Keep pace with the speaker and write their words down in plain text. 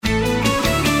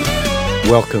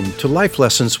Welcome to Life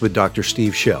Lessons with Dr.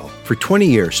 Steve Shell. For 20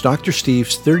 years, Dr.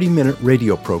 Steve's 30-minute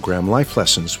radio program, Life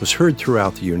Lessons, was heard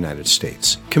throughout the United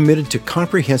States. Committed to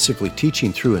comprehensively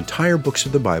teaching through entire books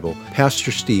of the Bible,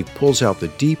 Pastor Steve pulls out the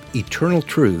deep, eternal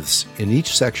truths in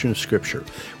each section of Scripture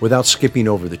without skipping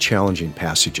over the challenging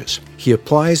passages. He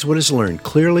applies what is learned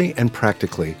clearly and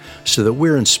practically so that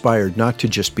we're inspired not to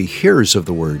just be hearers of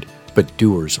the Word, but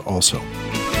doers also.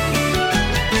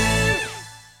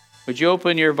 Would you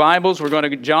open your Bibles? We're going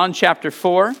to John chapter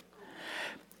 4.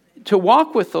 To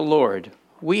walk with the Lord,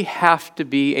 we have to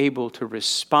be able to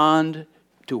respond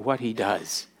to what He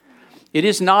does. It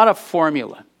is not a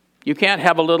formula. You can't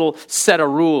have a little set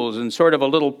of rules and sort of a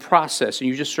little process and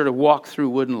you just sort of walk through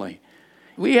woodenly.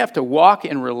 We have to walk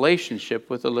in relationship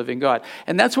with the living God.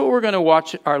 And that's what we're going to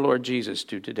watch our Lord Jesus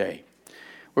do today.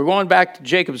 We're going back to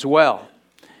Jacob's well.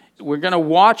 We're going to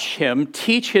watch Him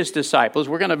teach His disciples.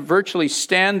 We're going to virtually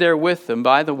stand there with them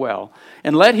by the well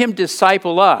and let Him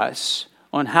disciple us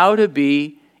on how to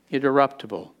be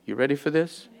interruptible. You ready for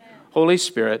this? Yeah. Holy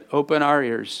Spirit, open our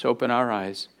ears, open our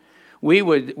eyes. We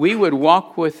would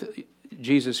walk with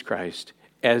Jesus Christ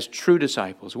as true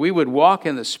disciples. We would walk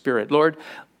in the Spirit. Lord,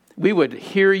 we would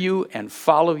hear You and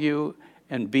follow You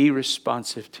and be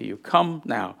responsive to You. Come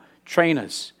now, train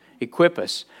us, equip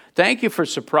us. Thank You for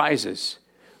surprises.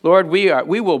 Lord,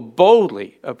 we will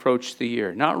boldly approach the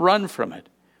year, not run from it.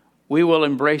 We will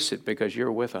embrace it because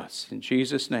You're with us. In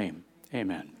Jesus' name,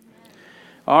 amen.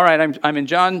 All right, I'm in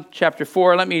John chapter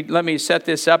 4. Let me set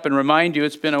this up and remind you,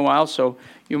 it's been a while, so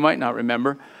you might not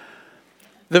remember.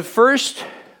 The first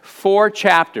 4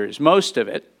 chapters, most of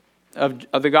it,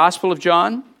 of the Gospel of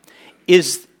John,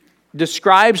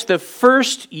 describes the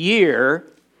first year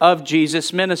of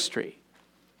Jesus' ministry.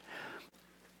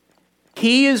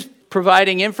 He is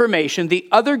providing information the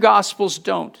other Gospels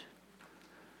don't.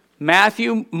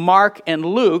 Matthew, Mark, and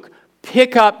Luke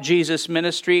pick up Jesus'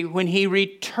 ministry when He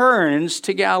returns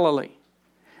to Galilee.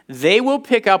 They will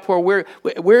pick up where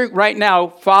we're right now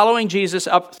following Jesus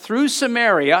up through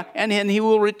Samaria, and then He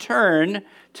will return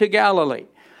to Galilee.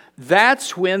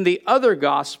 That's when the other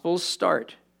Gospels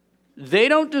start. They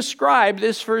don't describe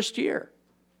this first year.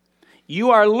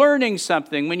 You are learning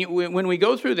something. When we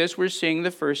go through this, we're seeing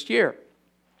the first year.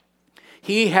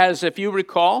 He has, if you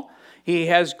recall, He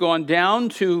has gone down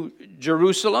to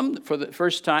Jerusalem for the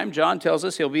first time. John tells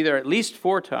us He'll be there at least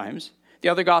 4 times. The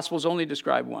other Gospels only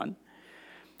describe 1.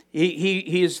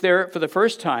 He is there for the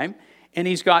first time, and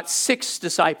He's got 6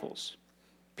 disciples.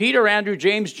 Peter, Andrew,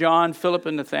 James, John, Philip,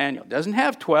 and Nathanael. Doesn't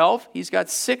have 12. He's got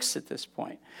 6 at this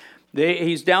point.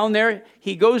 He's down there.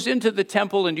 He goes into the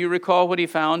temple, and do you recall what he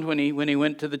found when he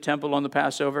went to the temple on the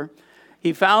Passover?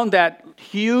 He found that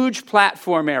huge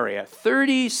platform area,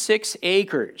 36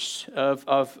 acres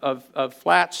of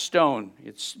flat stone.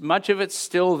 Much of it's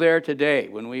still there today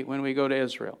when we go to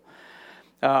Israel.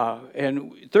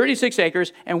 And 36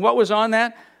 acres. And what was on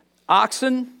that?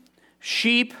 Oxen,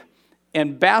 sheep,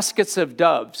 and baskets of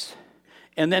doves.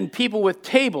 And then people with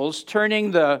tables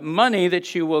turning the money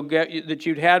that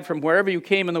you'd had from wherever you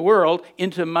came in the world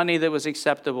into money that was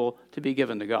acceptable to be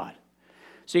given to God.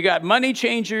 So you got money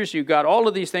changers, you got all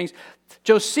of these things.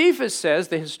 Josephus says,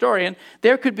 the historian,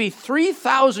 there could be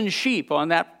 3,000 sheep on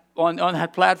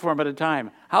that platform at a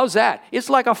time. How's that? It's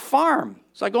like a farm.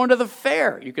 It's like going to the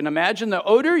fair. You can imagine the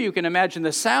odor, you can imagine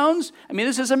the sounds. I mean,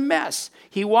 this is a mess.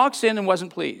 He walks in and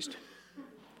wasn't pleased.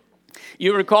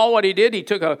 You recall what he did? He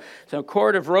took a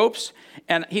cord of ropes,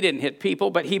 and he didn't hit people,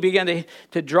 but he began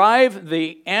to drive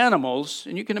the animals.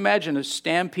 And you can imagine a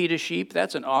stampede of sheep.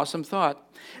 That's an awesome thought.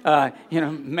 And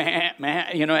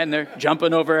they're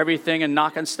jumping over everything and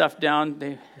knocking stuff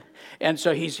down. And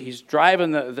so he's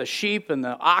driving the sheep and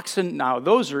the oxen. Now,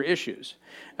 those are issues.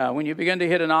 When you begin to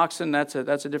hit an oxen, that's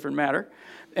a different matter.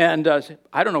 And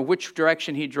I don't know which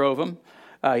direction he drove them.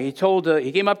 He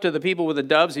came up to the people with the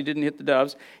doves. He didn't hit the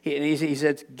doves. He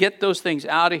said, "Get those things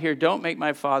out of here. Don't make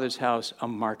my Father's house a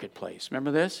marketplace."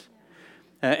 Remember this?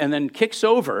 And then kicks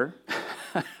over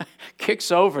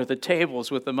the tables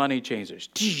with the money changers.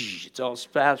 It's all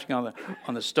splashing on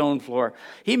the stone floor.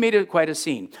 He made it quite a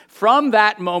scene. From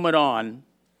that moment on,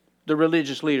 the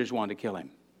religious leaders wanted to kill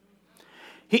him.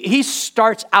 He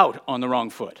starts out on the wrong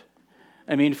foot.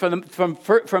 I mean, from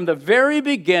the very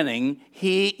beginning,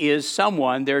 he is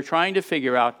someone they're trying to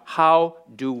figure out, how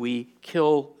do we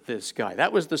kill this guy?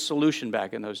 That was the solution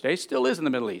back in those days. Still is in the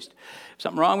Middle East.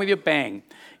 Something wrong with you, bang.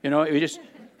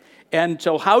 And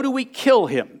so how do we kill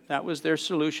him? That was their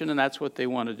solution, and that's what they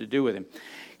wanted to do with him.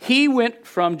 He went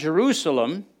from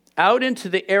Jerusalem out into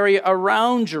the area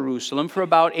around Jerusalem for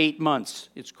about 8 months.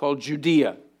 It's called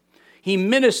Judea. He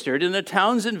ministered in the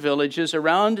towns and villages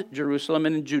around Jerusalem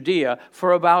and in Judea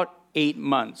for about 8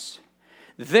 months.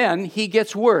 Then he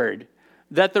gets word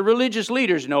that the religious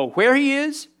leaders know where he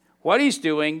is, what he's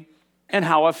doing, and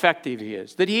how effective he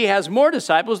is. That he has more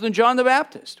disciples than John the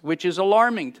Baptist, which is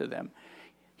alarming to them.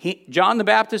 John the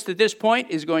Baptist at this point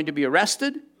is going to be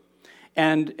arrested,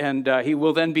 and he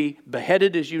will then be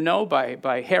beheaded, as you know,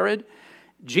 by Herod.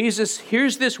 Jesus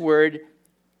hears this word,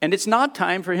 and it's not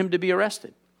time for him to be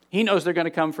arrested. He knows they're going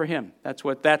to come for him. That's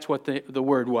what the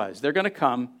word was. They're going to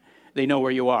come. They know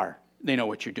where you are. They know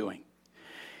what you're doing.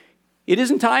 It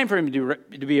isn't time for him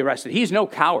to be arrested. He's no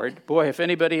coward. Boy, if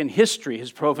anybody in history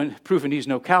has proven he's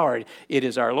no coward, it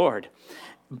is our Lord.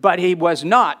 But he was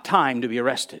not time to be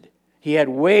arrested. He had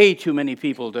way too many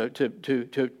people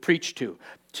to preach to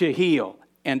heal,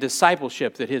 and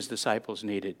discipleship that his disciples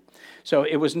needed. So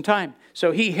it wasn't time.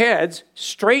 So he heads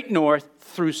straight north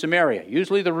through Samaria.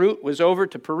 Usually the route was over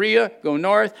to Perea, go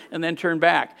north, and then turn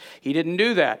back. He didn't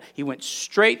do that. He went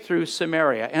straight through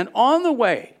Samaria. And on the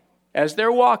way, as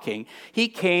they're walking, he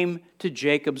came to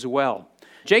Jacob's well.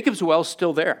 Jacob's well's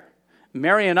still there.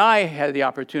 Mary and I had the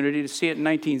opportunity to see it in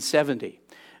 1970.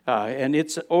 And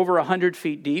it's over 100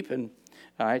 feet deep. And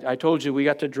I told you we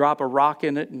got to drop a rock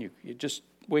in it, and you just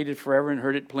waited forever and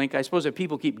heard it blink. I suppose if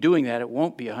people keep doing that, it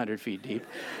won't be 100 feet deep.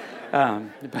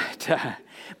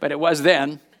 But it was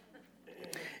then.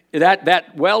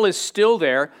 That well is still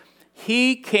there.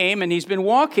 He came, and he's been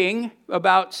walking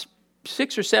about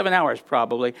 6 or 7 hours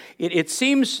probably. It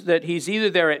seems that he's either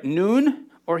there at noon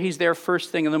or he's there first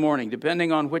thing in the morning,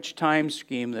 depending on which time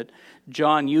scheme that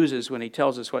John uses when he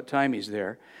tells us what time he's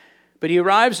there. But he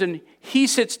arrives and he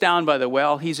sits down by the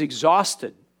well. He's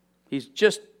exhausted. He's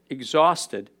just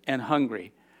exhausted and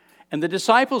hungry. And the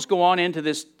disciples go on into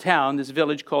this town, this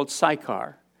village called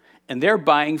Sychar, and they're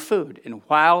buying food. And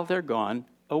while they're gone,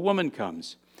 a woman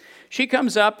comes. She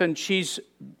comes up and she's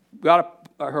got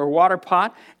her water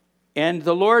pot, and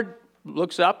the Lord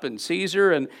looks up and sees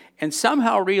her and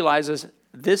somehow realizes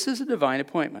this is a divine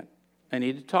appointment. I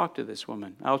need to talk to this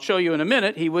woman. I'll show you in a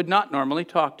minute, he would not normally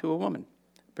talk to a woman,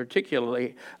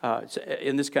 particularly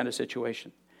in this kind of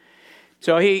situation.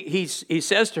 So he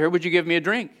says to her, would you give me a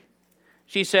drink?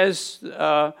 She says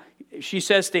to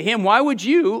him, why would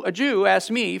you, a Jew,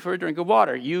 ask me for a drink of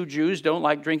water? You Jews don't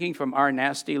like drinking from our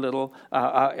nasty little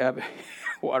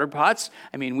water pots.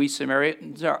 I mean, we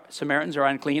Samaritans are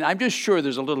unclean. I'm just sure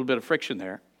there's a little bit of friction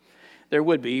there. There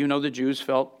would be. You know, the Jews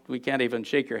felt we can't even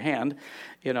shake your hand,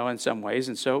 in some ways.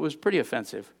 And so it was pretty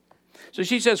offensive. So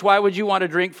she says, why would you want a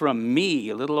drink from me,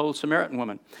 a little old Samaritan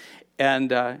woman?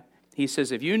 And he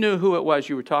says, if you knew who it was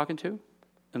you were talking to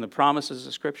and the promises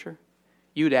of Scripture,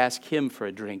 you'd ask him for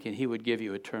a drink and he would give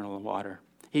you eternal water.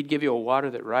 He'd give you a water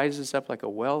that rises up like a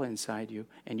well inside you,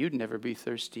 and you'd never be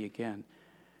thirsty again.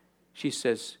 She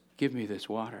says, give me this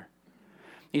water.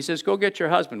 He says, go get your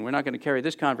husband. We're not going to carry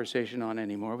this conversation on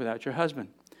anymore without your husband.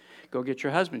 Go get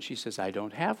your husband. She says, I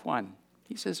don't have one.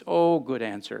 He says, oh, good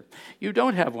answer. You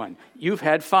don't have one. You've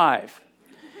had 5.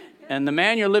 And the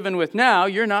man you're living with now,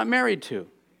 you're not married to.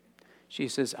 She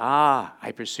says,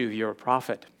 I perceive you're a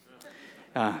prophet.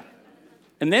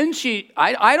 And then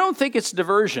I don't think it's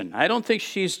diversion. I don't think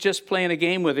she's just playing a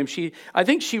game with him. I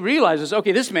think she realizes,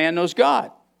 okay, this man knows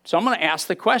God. So I'm going to ask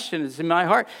the question. It's in my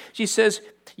heart. She says,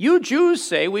 you Jews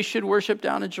say we should worship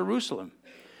down in Jerusalem.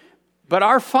 But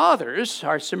our fathers,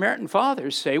 our Samaritan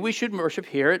fathers, say we should worship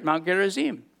here at Mount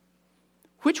Gerizim.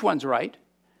 Which one's right?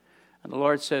 And the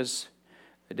Lord says,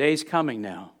 the day's coming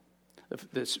now.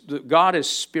 God is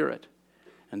spirit.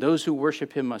 And those who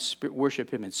worship him must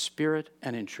worship him in spirit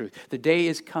and in truth. The day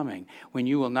is coming when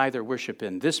you will neither worship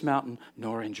in this mountain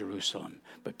nor in Jerusalem.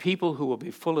 But people who will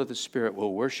be full of the Spirit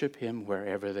will worship him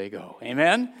wherever they go.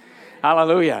 Amen?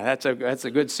 Hallelujah. That's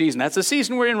a good season. That's the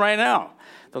season we're in right now.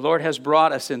 The Lord has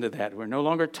brought us into that. We're no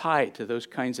longer tied to those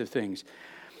kinds of things.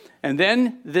 And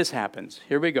then this happens.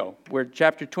 Here we go. We're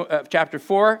chapter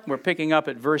 4. We're picking up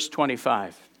at verse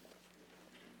 25.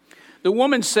 The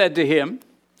woman said to him,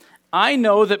 I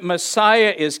know that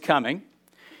Messiah is coming,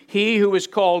 he who is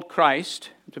called Christ.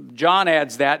 John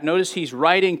adds that. Notice he's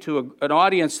writing to an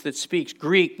audience that speaks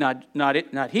Greek,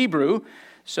 not Hebrew,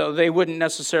 so they wouldn't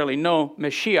necessarily know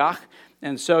Mashiach.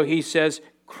 And so he says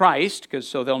Christ,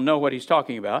 so they'll know what he's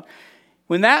talking about.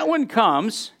 When that one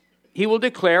comes, he will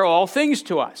declare all things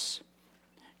to us.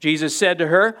 Jesus said to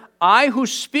her, I who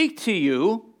speak to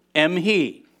you am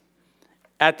he.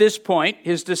 At this point,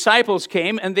 his disciples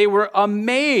came, and they were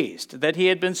amazed that he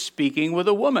had been speaking with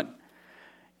a woman.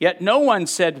 Yet no one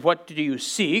said, what do you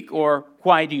seek, or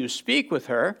why do you speak with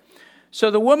her? So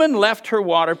the woman left her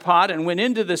water pot and went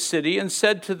into the city and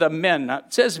said to the men. Now,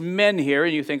 it says men here,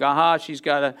 and you think, aha, she's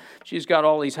got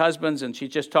all these husbands and she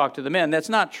just talked to the men. That's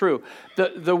not true.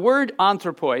 The word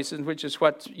anthropos, which is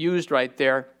what's used right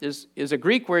there, is a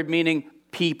Greek word meaning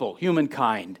people,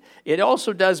 humankind. It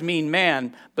also does mean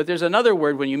man, but there's another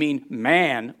word when you mean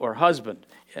man or husband.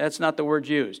 That's not the word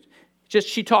used. Just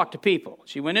she talked to people.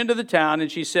 She went into the town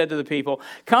and she said to the people,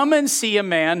 "Come and see a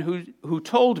man who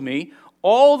told me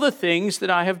all the things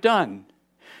that I have done.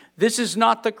 This is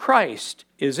not the Christ,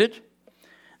 is it?"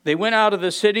 They went out of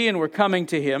the city and were coming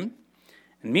to him.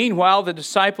 And meanwhile, the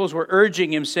disciples were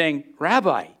urging him, saying,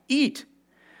 "Rabbi, eat."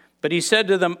 But he said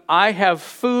to them, "I have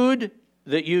food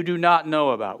that you do not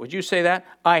know about." Would you say that?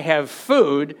 I have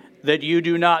food that you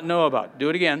do not know about. Do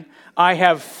it again. I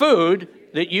have food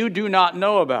that you do not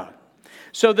know about.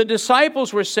 So the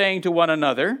disciples were saying to one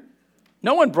another,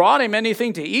 "No one brought him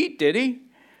anything to eat, did he?"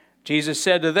 Jesus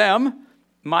said to them,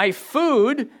 "My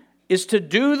food is to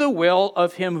do the will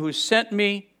of him who sent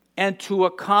me and to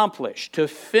accomplish, to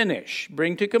finish,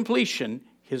 bring to completion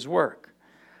his work.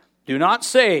 Do not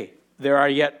say, 'There are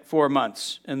yet 4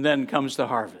 months, and then comes the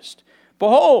harvest.'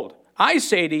 Behold, I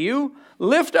say to you,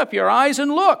 lift up your eyes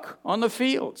and look on the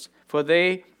fields, for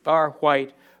they are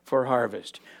white for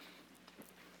harvest."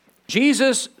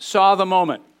 Jesus saw the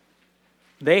moment.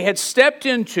 They had stepped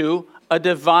into a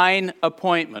divine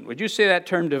appointment. Would you say that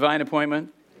term, divine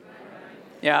appointment?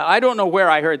 Yeah, I don't know where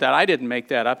I heard that. I didn't make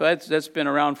that up. That's been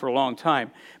around for a long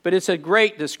time. But it's a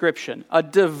great description, a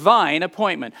divine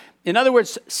appointment. In other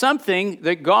words, something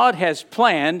that God has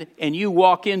planned and you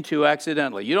walk into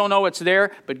accidentally. You don't know it's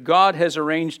there, but God has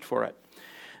arranged for it.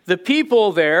 The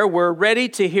people there were ready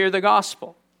to hear the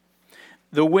gospel.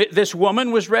 This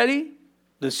woman was ready.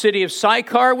 The city of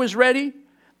Sychar was ready.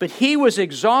 But he was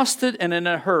exhausted and in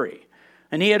a hurry.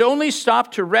 And he had only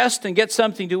stopped to rest and get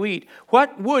something to eat.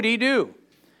 What would he do?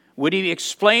 Would he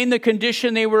explain the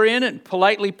condition they were in and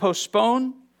politely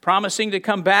postpone, promising to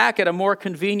come back at a more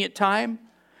convenient time?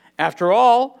 After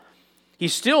all, he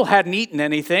still hadn't eaten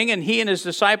anything, and he and his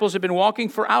disciples had been walking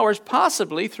for hours,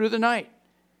 possibly through the night.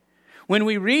 When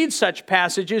we read such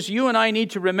passages, you and I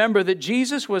need to remember that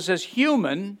Jesus was as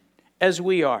human as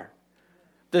we are.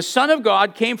 The Son of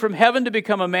God came from heaven to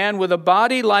become a man with a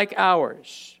body like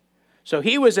ours. So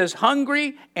he was as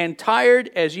hungry and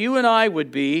tired as you and I would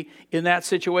be in that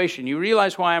situation. You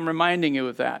realize why I'm reminding you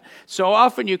of that. So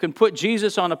often you can put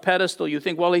Jesus on a pedestal. You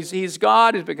think, well, he's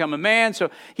God, he's become a man, so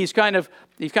he's kind of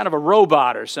a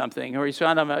robot or something, or he's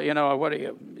kind of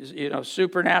a,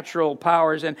 supernatural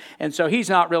powers, and so he's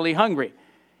not really hungry.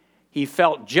 He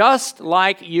felt just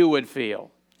like you would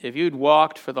feel if you'd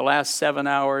walked for the last 7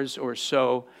 hours or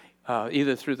so,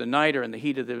 either through the night or in the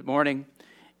heat of the morning,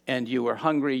 and you were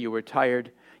hungry, you were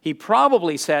tired. He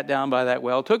probably sat down by that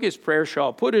well, took his prayer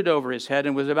shawl, put it over his head,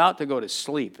 and was about to go to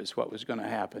sleep is what was going to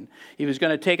happen. He was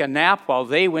going to take a nap while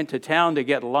they went to town to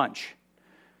get lunch.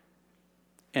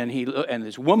 And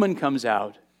this woman comes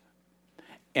out,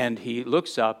 and he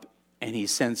looks up, and he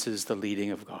senses the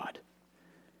leading of God.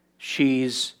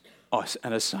 She's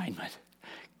an assignment.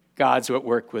 God's at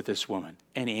work with this woman,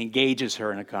 and he engages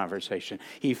her in a conversation.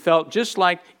 He felt just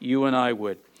like you and I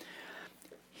would.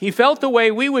 He felt the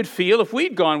way we would feel if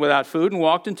we'd gone without food and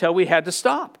walked until we had to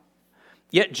stop.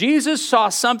 Yet Jesus saw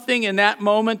something in that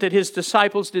moment that his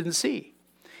disciples didn't see.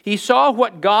 He saw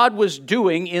what God was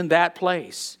doing in that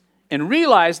place and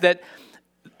realized that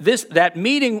that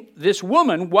meeting this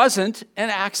woman wasn't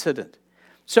an accident.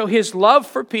 So his love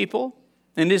for people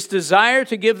and his desire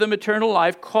to give them eternal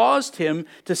life caused him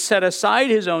to set aside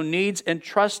his own needs and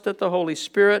trust that the Holy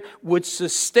Spirit would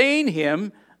sustain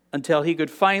him until he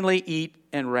could finally eat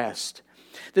and rest.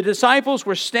 The disciples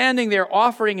were standing there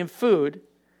offering him food,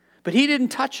 but he didn't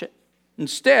touch it.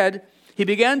 Instead, he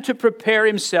began to prepare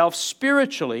himself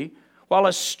spiritually while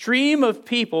a stream of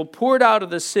people poured out of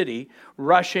the city,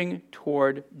 rushing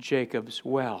toward Jacob's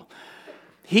well.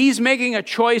 He's making a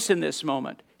choice in this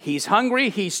moment. He's hungry,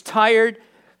 he's tired.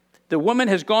 The woman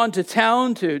has gone to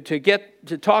town to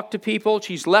talk to people.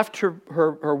 She's left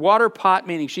her water pot,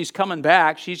 meaning she's coming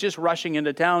back. She's just rushing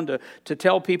into town to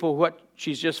tell people what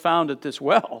she's just found at this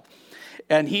well.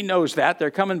 And he knows that.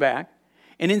 They're coming back.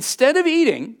 And instead of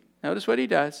eating, notice what he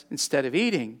does. Instead of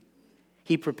eating,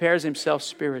 he prepares himself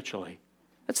spiritually.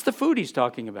 That's the food he's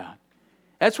talking about.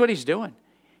 That's what he's doing.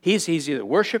 He's either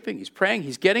worshiping, he's praying,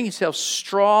 he's getting himself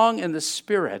strong in the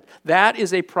Spirit. That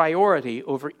is a priority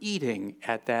over eating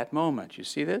at that moment. You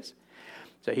see this?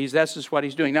 So that's just what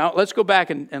he's doing. Now, let's go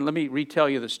back and let me retell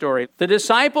you the story. The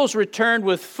disciples returned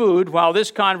with food while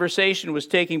this conversation was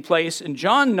taking place, and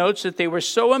John notes that they were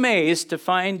so amazed to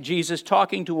find Jesus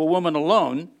talking to a woman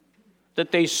alone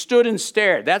that they stood and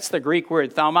stared. That's the Greek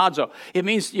word, thaumazo. It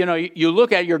means, you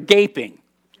look at, you're gaping.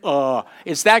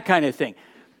 It's that kind of thing.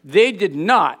 They did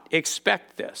not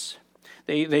expect this.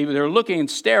 They're looking and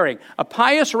staring. A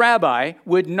pious rabbi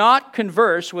would not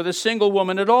converse with a single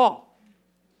woman at all,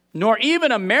 nor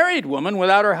even a married woman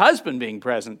without her husband being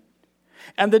present.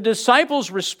 And the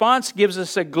disciples' response gives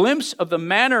us a glimpse of the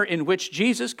manner in which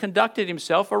Jesus conducted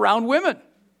himself around women.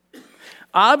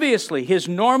 Obviously, his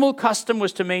normal custom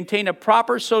was to maintain a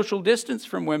proper social distance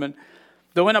from women,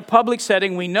 though in a public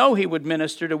setting we know he would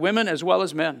minister to women as well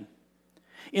as men.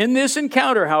 In this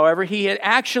encounter, however, he had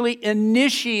actually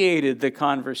initiated the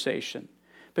conversation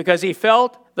because he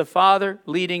felt the Father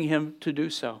leading him to do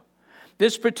so.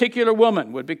 This particular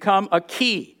woman would become a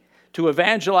key to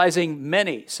evangelizing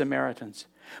many Samaritans.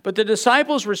 But the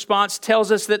disciples' response tells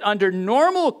us that under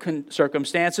normal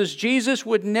circumstances, Jesus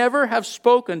would never have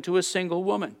spoken to a single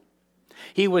woman.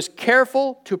 He was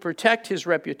careful to protect his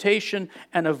reputation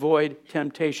and avoid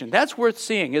temptation. That's worth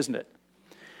seeing, isn't it?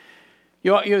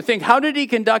 You think, how did he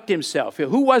conduct himself?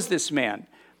 Who was this man?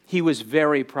 He was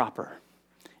very proper,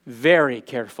 very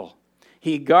careful.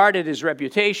 He guarded his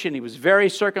reputation. He was very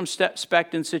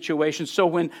circumspect in situations. So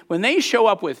when they show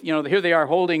up with, here they are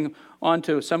holding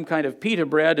onto some kind of pita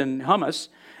bread and hummus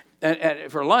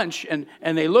for lunch, and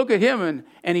they look at him,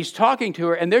 and he's talking to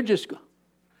her, and they're just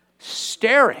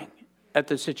staring at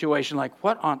the situation like,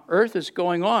 what on earth is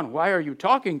going on? Why are you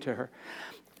talking to her?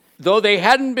 Though they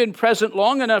hadn't been present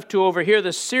long enough to overhear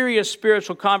the serious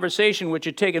spiritual conversation which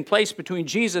had taken place between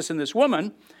Jesus and this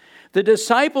woman, the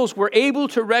disciples were able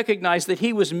to recognize that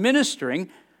he was ministering,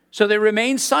 so they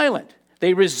remained silent.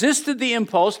 They resisted the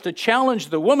impulse to challenge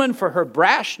the woman for her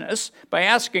brashness by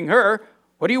asking her,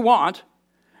 "What do you want?"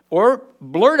 Or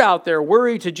blurt out their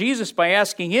worry to Jesus by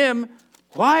asking him,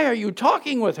 "Why are you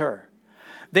talking with her?"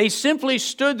 They simply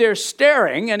stood there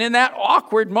staring, and in that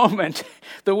awkward moment,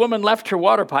 the woman left her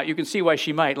water pot. You can see why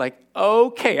she might.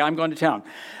 Okay, I'm going to town.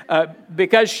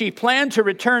 Because she planned to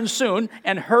return soon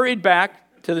and hurried back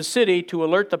to the city to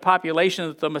alert the population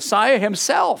that the Messiah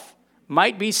himself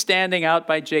might be standing out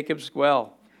by Jacob's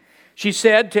well. She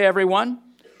said to everyone,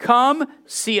 "Come,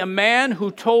 see a man who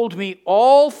told me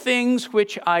all things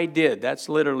which I did." That's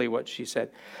literally what she said.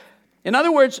 In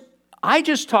other words, I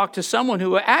just talked to someone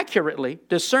who accurately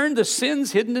discerned the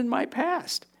sins hidden in my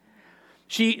past.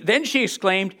 Then she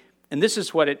exclaimed, and this is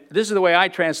the way I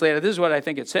translate it, this is what I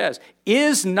think it says,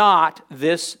 "Is not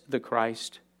this the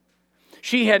Christ?"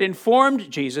 She had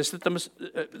informed Jesus that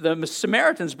the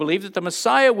Samaritans believed that the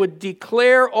Messiah would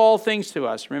declare all things to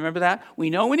us. Remember that?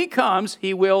 We know when he comes,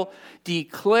 he will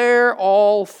declare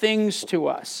all things to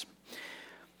us.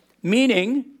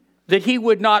 Meaning that he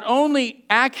would not only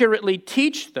accurately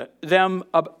teach them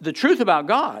the truth about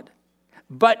God,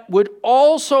 but would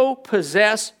also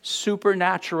possess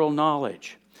supernatural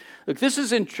knowledge. Look, this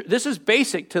is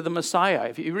basic to the Messiah.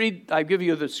 If you read, I give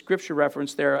you the scripture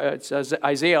reference there. It's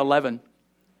Isaiah 11.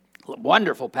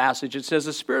 Wonderful passage. It says,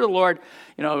 the Spirit of the Lord,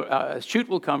 a shoot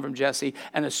will come from Jesse,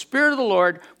 and the Spirit of the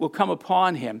Lord will come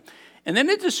upon him. And then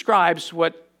it describes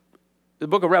what the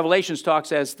book of Revelations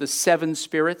talks as the seven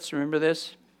spirits. Remember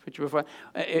this?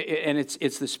 And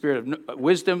it's the spirit of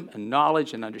wisdom and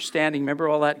knowledge and understanding. Remember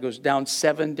all that? It goes down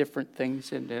seven different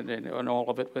things and all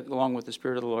of it, along with the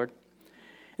Spirit of the Lord.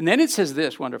 And then it says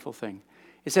this wonderful thing.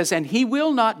 It says, and he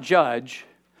will not judge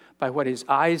by what his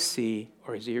eyes see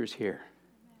or his ears hear.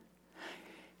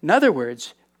 In other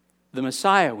words, the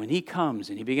Messiah, when he comes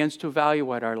and he begins to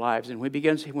evaluate our lives, and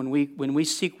when we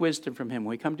seek wisdom from him,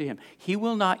 when we come to him, he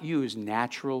will not use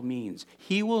natural means.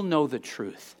 He will know the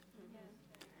truth.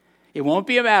 It won't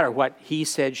be a matter what he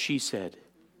said, she said.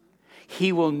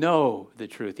 He will know the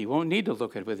truth. He won't need to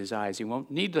look at it with his eyes. He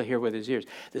won't need to hear with his ears.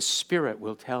 The Spirit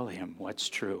will tell him what's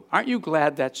true. Aren't you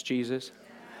glad that's Jesus?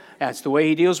 That's the way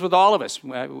he deals with all of us.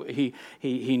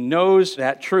 He knows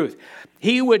that truth.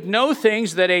 He would know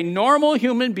things that a normal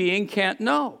human being can't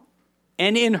know.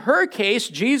 And in her case,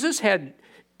 Jesus had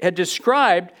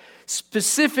described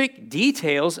specific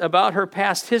details about her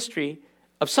past history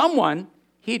of someone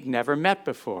he'd never met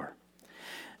before.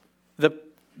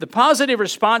 The positive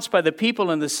response by the people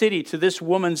in the city to this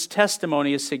woman's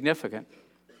testimony is significant.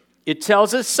 It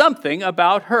tells us something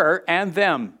about her and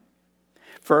them.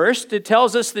 First, it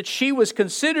tells us that she was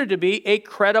considered to be a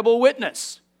credible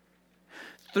witness.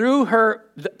 Though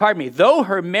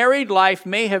her married life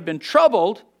may have been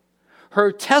troubled,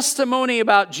 her testimony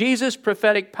about Jesus'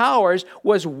 prophetic powers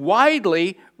was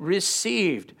widely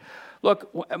received.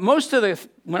 Look,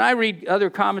 when I read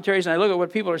other commentaries and I look at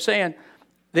what people are saying,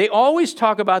 they always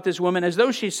talk about this woman as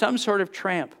though she's some sort of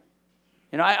tramp.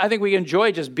 I think we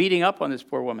enjoy just beating up on this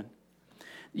poor woman.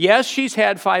 Yes, she's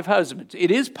had 5 husbands. It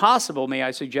is possible, may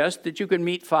I suggest, that you can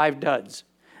meet 5 duds.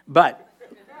 But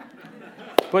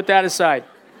put that aside.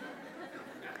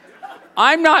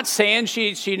 I'm not saying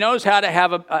she knows how to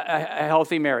have a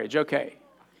healthy marriage, okay.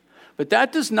 But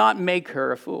that does not make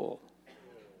her a fool.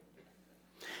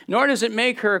 Nor does it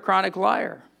make her a chronic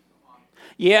liar.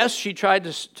 Yes, she tried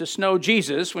to snow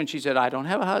Jesus when she said, I don't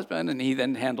have a husband, and he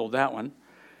then handled that one.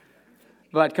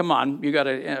 But come on, you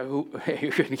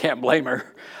can't blame her.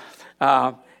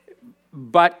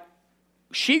 But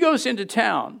she goes into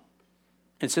town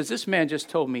and says, this man just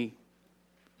told me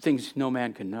things no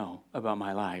man can know about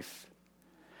my life.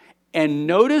 And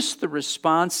notice the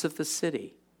response of the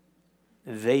city.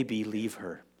 They believe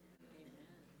her.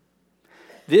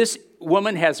 This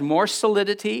woman has more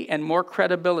solidity and more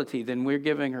credibility than we're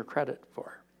giving her credit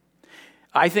for.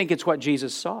 I think it's what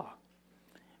Jesus saw.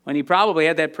 When he probably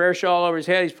had that prayer shawl over his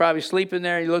head, he's probably sleeping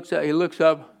there. He looks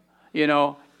up,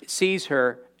 sees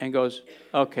her and goes,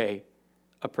 okay,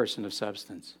 a person of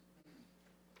substance.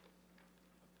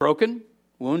 Broken,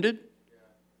 wounded,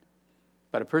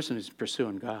 but a person who's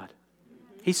pursuing God.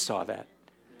 He saw that.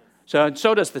 So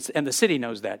does the city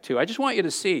knows that too. I just want you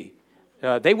to see.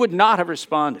 They would not have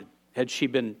responded had she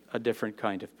been a different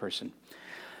kind of person.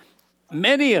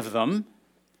 Many of them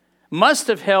must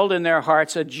have held in their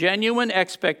hearts a genuine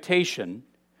expectation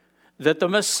that the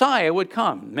Messiah would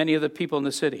come, many of the people in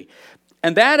the city.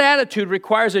 And that attitude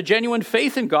requires a genuine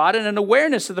faith in God and an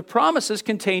awareness of the promises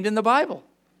contained in the Bible.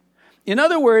 In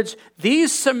other words,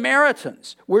 these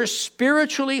Samaritans were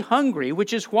spiritually hungry,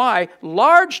 which is why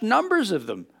large numbers of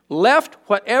them left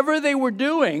whatever they were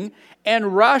doing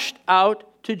and rushed out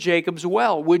to Jacob's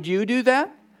well. Would you do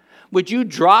that? Would you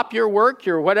drop your work,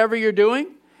 your whatever you're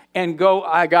doing, and go,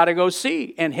 I got to go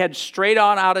see, and head straight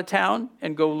on out of town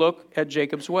and go look at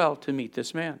Jacob's well to meet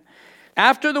this man?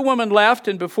 After the woman left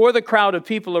and before the crowd of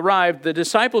people arrived, the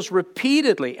disciples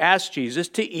repeatedly asked Jesus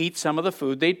to eat some of the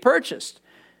food they'd purchased,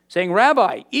 saying,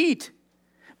 Rabbi, eat.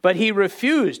 But he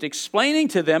refused, explaining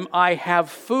to them, I have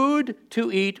food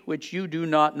to eat which you do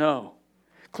not know.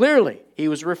 Clearly, he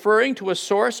was referring to a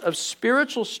source of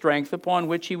spiritual strength upon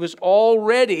which he was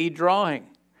already drawing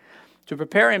to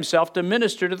prepare himself to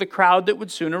minister to the crowd that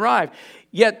would soon arrive.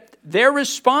 Yet their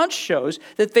response shows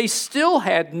that they still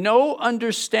had no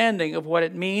understanding of what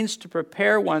it means to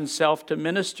prepare oneself to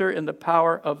minister in the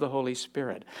power of the Holy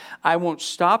Spirit. I won't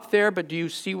stop there, but do you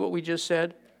see what we just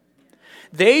said?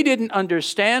 They didn't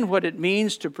understand what it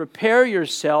means to prepare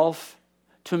yourself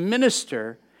to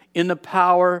minister in the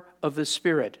power of the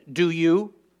Spirit. Do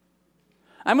you?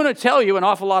 I'm going to tell you, an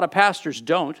awful lot of pastors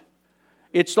don't.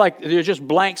 It's like they're just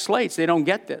blank slates. They don't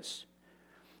get this.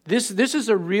 This is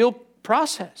a real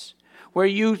process where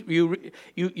the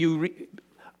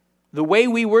way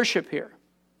we worship here,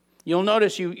 you'll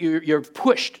notice you're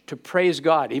pushed to praise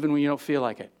God even when you don't feel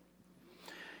like it.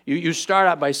 You start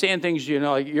out by saying things,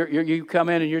 you come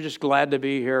in and you're just glad to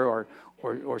be here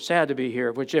or sad to be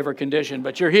here, whichever condition,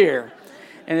 but you're here.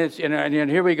 And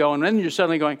here we go. And then you're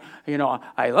suddenly going,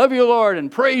 I love you, Lord,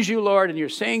 and praise you, Lord. And you're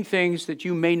saying things that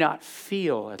you may not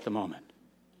feel at the moment.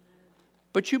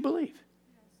 But you believe.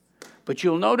 But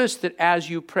you'll notice that as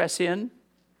you press in,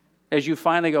 as you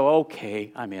finally go,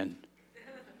 okay, I'm in.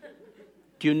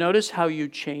 Do you notice how you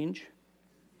change?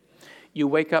 You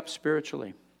wake up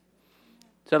spiritually.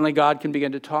 Suddenly God can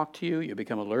begin to talk to you. You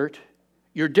become alert.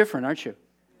 You're different, aren't you?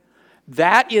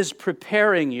 That is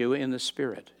preparing you in the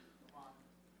Spirit.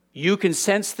 You can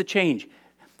sense the change.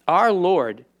 Our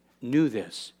Lord knew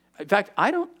this. In fact,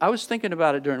 I was thinking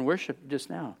about it during worship just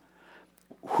now.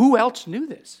 Who else knew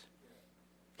this?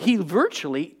 He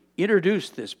virtually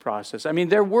introduced this process. I mean,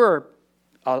 there were,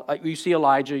 you see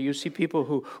Elijah, you see people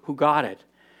who got it.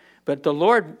 But the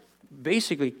Lord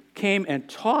basically came and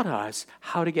taught us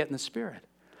how to get in the Spirit.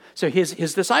 So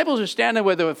his disciples are standing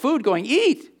with the food going,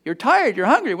 eat, you're tired, you're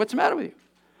hungry, what's the matter with you?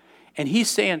 And he's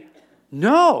saying,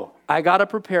 no, I got to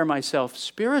prepare myself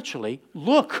spiritually.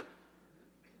 Look,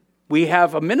 we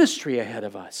have a ministry ahead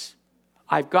of us.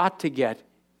 I've got to get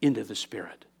into the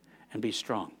Spirit and be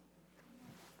strong.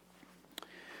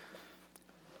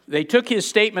 They took his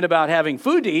statement about having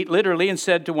food to eat literally and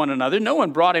said to one another, no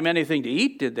one brought him anything to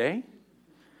eat, did they?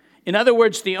 In other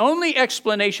words, the only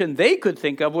explanation they could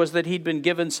think of was that he'd been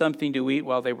given something to eat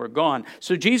while they were gone.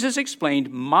 So Jesus explained,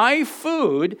 my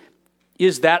food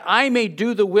is that I may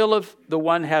do the will of the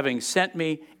one having sent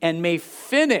me and may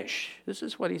finish, this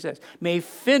is what he says, may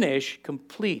finish,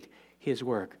 complete his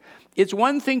work. It's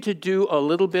one thing to do a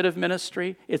little bit of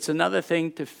ministry. It's another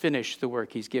thing to finish the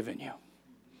work he's given you.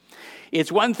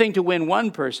 It's one thing to win one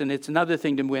person. It's another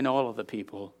thing to win all of the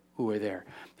people who were there.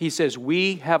 He says,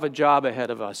 we have a job ahead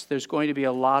of us. There's going to be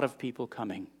a lot of people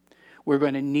coming. We're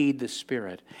going to need the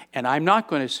Spirit. And I'm not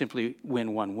going to simply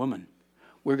win one woman.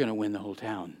 We're going to win the whole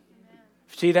town.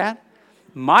 See that?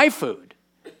 My food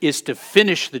is to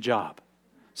finish the job.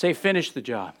 Say, finish the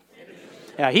job.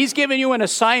 Yeah, he's giving you an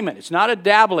assignment. It's not a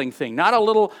dabbling thing, not a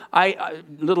little,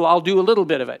 I'll do a little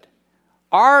bit of it.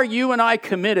 Are you and I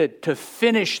committed to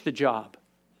finish the job?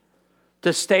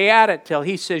 To stay at it till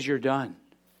he says you're done?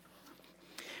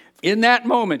 In that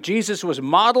moment, Jesus was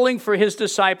modeling for his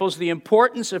disciples the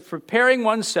importance of preparing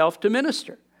oneself to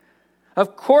minister.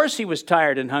 Of course he was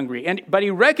tired and hungry, but he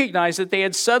recognized that they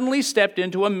had suddenly stepped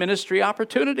into a ministry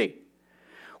opportunity,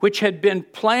 which had been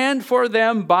planned for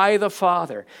them by the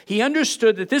Father. He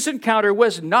understood that this encounter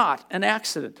was not an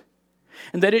accident,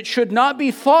 and that it should not be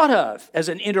thought of as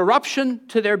an interruption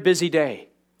to their busy day.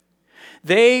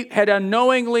 They had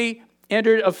unknowingly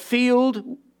entered a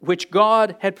field which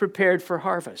God had prepared for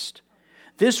harvest.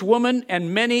 This woman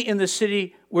and many in the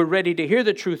city were ready to hear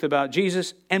the truth about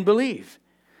Jesus and believe.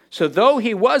 So though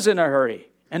he was in a hurry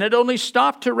and had only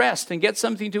stopped to rest and get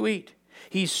something to eat,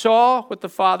 he saw what the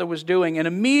Father was doing and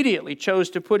immediately chose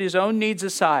to put his own needs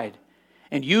aside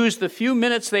and use the few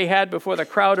minutes they had before the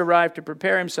crowd arrived to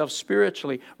prepare himself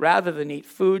spiritually rather than eat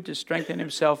food to strengthen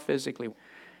himself physically.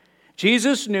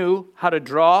 Jesus knew how to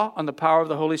draw on the power of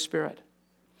the Holy Spirit.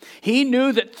 He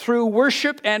knew that through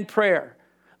worship and prayer,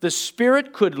 the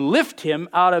Spirit could lift him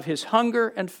out of his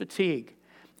hunger and fatigue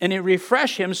and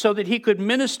refresh him so that he could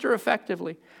minister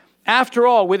effectively. After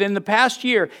all, within the past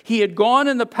year, he had gone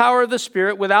in the power of the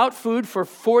Spirit without food for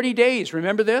 40 days.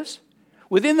 Remember this?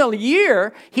 Within the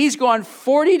year, he's gone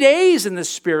 40 days in the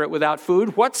Spirit without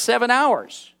food. What's 7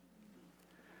 hours?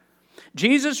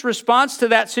 Jesus' response to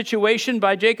that situation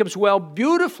by Jacob's well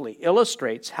beautifully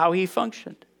illustrates how he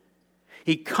functioned.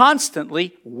 He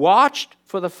constantly watched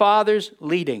for the Father's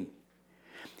leading.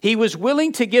 He was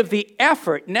willing to give the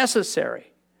effort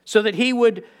necessary so that he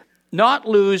would not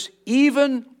lose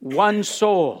even one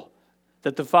soul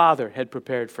that the Father had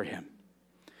prepared for him.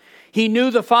 He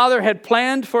knew the Father had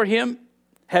planned for him,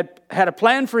 had a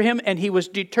plan for him, and he was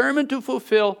determined to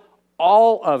fulfill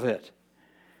all of it.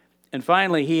 And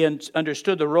finally, he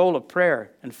understood the role of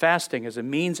prayer and fasting as a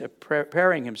means of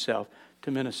preparing himself to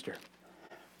minister.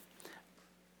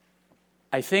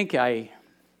 I think I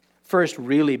first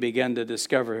really began to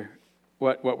discover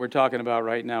what we're talking about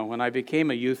right now when I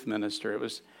became a youth minister. It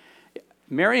was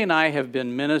Mary and I have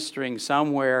been ministering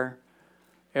somewhere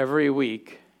every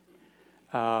week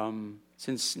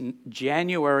since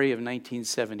January of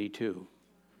 1972.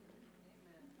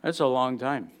 That's a long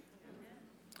time.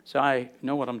 So I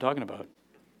know what I'm talking about.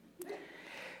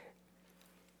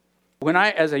 When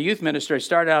as a youth minister, I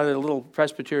started out at a little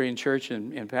Presbyterian church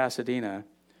in Pasadena,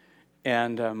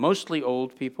 and mostly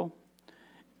old people.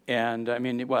 And I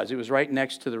mean, it was right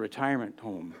next to the retirement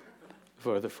home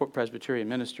for the Presbyterian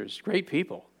ministers. Great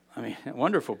people. I mean,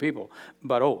 wonderful people,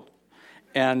 but old.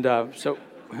 And so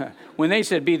when they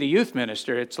said be the youth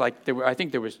minister, it's like I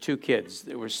think there was 2 kids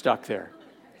that were stuck there.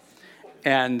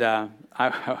 And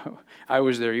I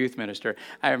was their youth minister.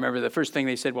 I remember the first thing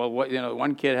they said, well,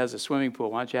 one kid has a swimming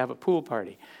pool. Why don't you have a pool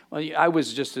party? Well, I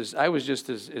was just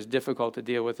as difficult to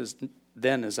deal with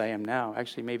then as I am now.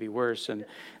 Actually, maybe worse. And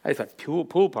I thought,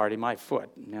 pool party, my foot.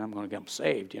 Now I'm going to get them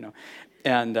saved,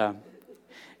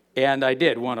 And I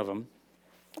did one of them.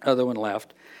 Other one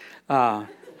left. Now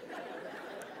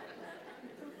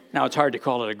it's hard to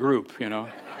call it a group,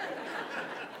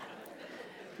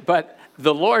 But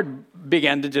the Lord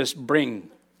began to just bring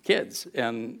kids,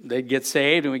 and they'd get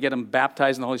saved, and we'd get them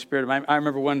baptized in the Holy Spirit. I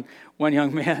remember one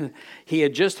young man, he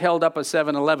had just held up a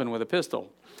 7-Eleven with a pistol.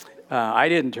 I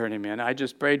didn't turn him in. I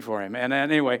just prayed for him. And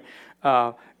anyway,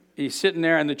 he's sitting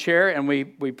there in the chair, and we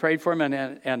prayed for him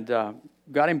and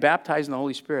got him baptized in the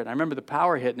Holy Spirit. I remember the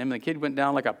power hitting him. The kid went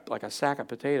down like a sack of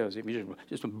potatoes. He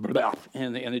just went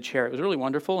in the chair. It was really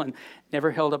wonderful, and never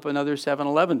held up another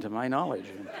 7-Eleven to my knowledge.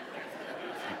 In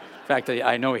fact,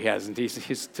 I know he hasn't.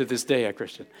 He's to this day a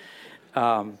Christian.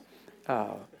 But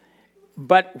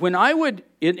when I would,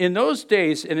 in those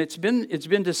days, and it's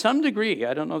been to some degree,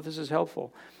 I don't know if this is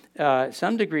helpful,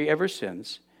 some degree ever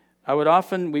since, I would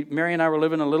often, Mary and I were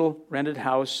living in a little rented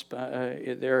house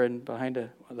there in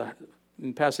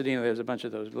Pasadena. There's a bunch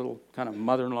of those little kind of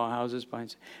mother-in-law houses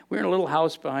behind. We're in a little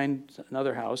house behind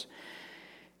another house.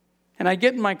 And I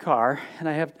get in my car,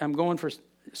 and I'm going for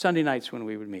Sunday nights when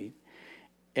we would meet.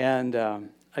 And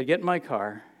I get in my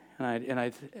car, and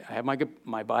I have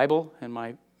my Bible and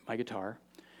my guitar,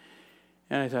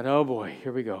 and I thought, oh boy,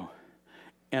 here we go.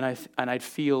 And I'd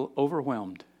feel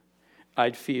overwhelmed.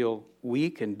 I'd feel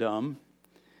weak and dumb.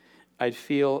 I'd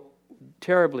feel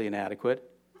terribly inadequate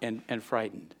and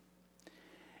frightened.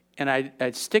 And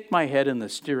I'd stick my head in the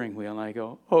steering wheel and I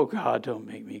go, oh God, don't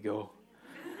make me go.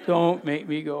 Don't make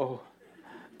me go.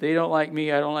 They don't like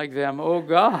me, I don't like them. Oh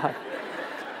God,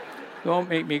 don't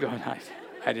make me go.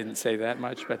 I didn't say that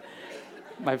much, but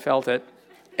I felt it.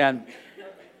 And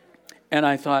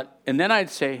I thought, and then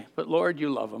I'd say, but Lord, you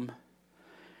love them.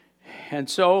 And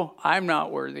so I'm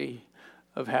not worthy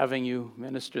of having you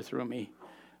minister through me.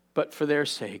 But for their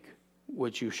sake,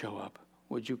 would you show up?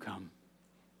 Would you come?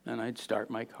 And I'd start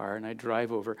my car and I'd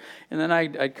drive over. And then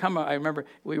I'd come, I remember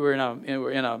we were in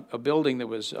a building that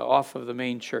was off of the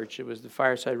main church. It was the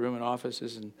fireside room and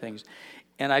offices and things.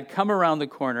 And I'd come around the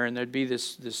corner and there'd be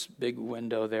this big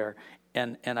window there.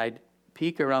 And I'd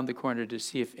peek around the corner to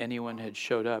see if anyone had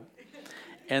showed up.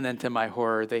 And then to my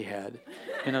horror, they had.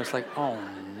 And I was like, oh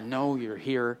no, you're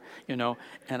here,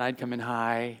 And I'd come in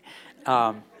high.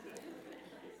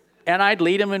 And I'd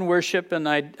lead them in worship and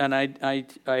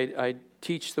I'd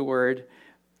teach the word.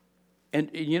 And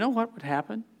you know what would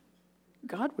happen?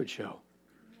 God would show.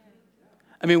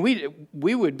 I mean,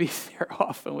 we would be there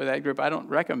often with that group. I don't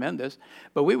recommend this,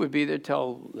 but we would be there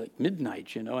till like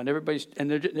midnight, and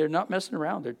they're not messing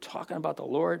around. They're talking about the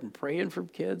Lord and praying for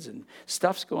kids and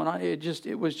stuff's going on.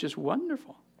 It was just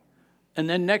wonderful. And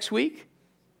then next week,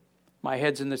 my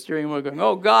head's in the steering wheel going,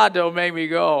 oh God, don't make me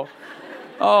go.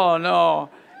 Oh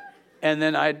no. And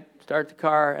then I'd start the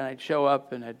car and I'd show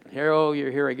up and I'd hear, oh,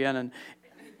 you're here again.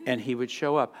 And he would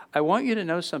show up. I want you to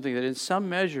know something, that in some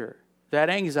measure, that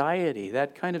anxiety,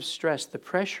 that kind of stress, the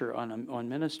pressure on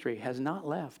ministry has not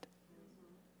left.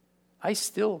 I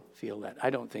still feel that. I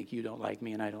don't think you don't like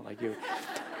me and I don't like you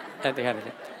at the end of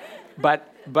it.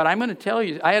 But I'm going to tell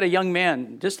you, I had a young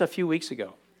man just a few weeks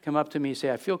ago come up to me and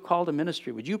say, I feel called to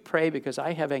ministry. Would you pray because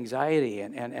I have anxiety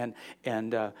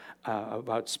and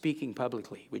about speaking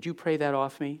publicly. Would you pray that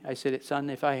off me? I said, son,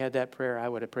 if I had that prayer, I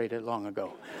would have prayed it long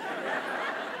ago.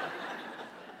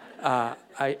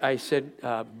 I said,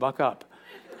 buck up.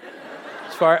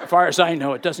 As far as I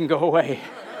know, it doesn't go away.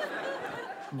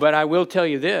 But I will tell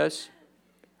you this.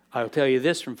 I'll tell you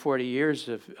this from 40 years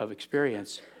of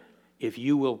experience. If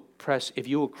you will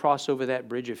cross over that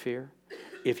bridge of fear,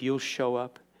 if you'll show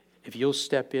up, if you'll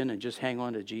step in and just hang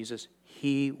on to Jesus,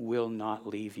 he will not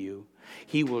leave you.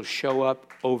 He will show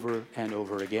up over and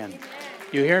over again.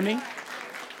 You hear me?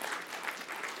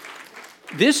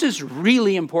 This is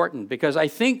really important because I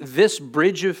think this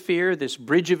bridge of fear, this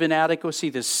bridge of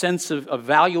inadequacy, this sense of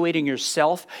evaluating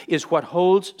yourself is what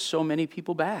holds so many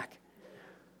people back.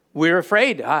 We're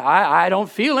afraid. I don't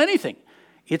feel anything.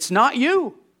 It's not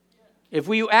you. If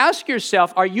you ask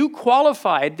yourself, are you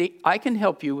qualified? I can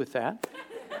help you with that.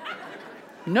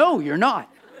 No, you're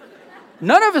not.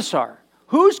 None of us are.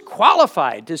 Who's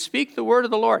qualified to speak the word of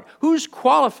the Lord? Who's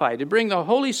qualified to bring the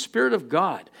Holy Spirit of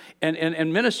God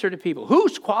and minister to people?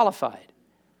 Who's qualified?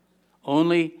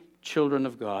 Only children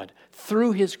of God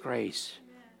through his grace.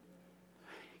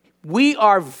 We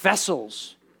are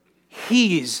vessels.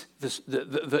 He's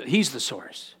the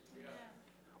source.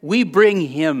 We bring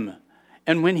him.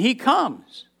 And when he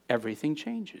comes, everything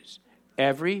changes.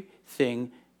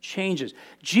 Everything changes.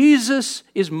 Jesus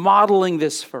is modeling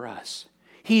this for us.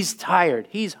 He's tired.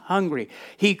 He's hungry.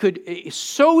 He could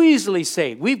so easily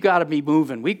say, we've got to be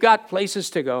moving. We've got places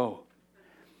to go.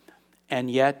 And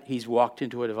yet, he's walked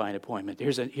into a divine appointment.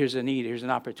 Here's a need. Here's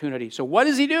an opportunity. So what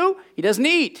does he do? He doesn't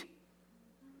eat.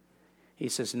 He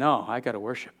says, no, I got to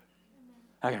worship.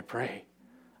 I got to pray.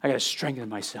 I got to strengthen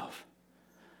myself.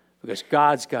 Because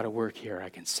God's got to work here. I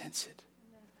can sense it.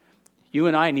 You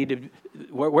and I need to...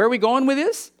 Where are we going with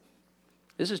this?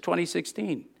 This is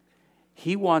 2016.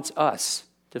 He wants us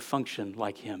to function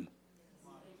like him.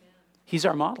 He's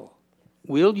our model.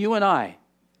 Will you and I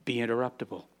be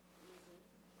interruptible?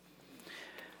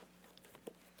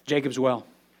 Jacob's well.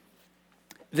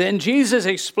 Then Jesus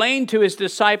explained to his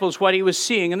disciples what he was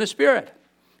seeing in the Spirit.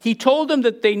 He told them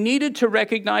that they needed to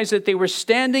recognize that they were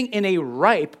standing in a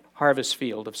ripe harvest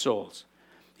field of souls.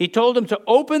 He told them to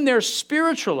open their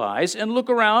spiritual eyes and look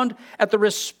around at the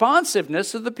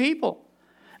responsiveness of the people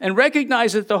and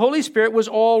recognize that the Holy Spirit was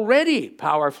already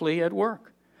powerfully at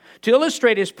work. To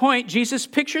illustrate his point, Jesus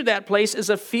pictured that place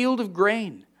as a field of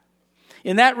grain.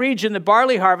 In that region, the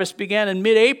barley harvest began in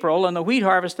mid-April and the wheat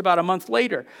harvest about a month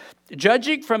later.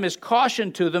 Judging from his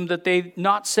caution to them that they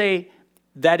not say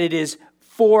that it is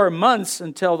 4 months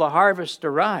until the harvest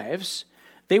arrives,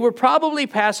 they were probably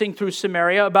passing through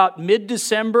Samaria about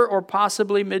mid-December or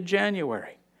possibly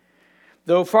mid-January.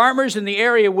 Though farmers in the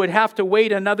area would have to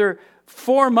wait another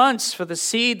 4 months for the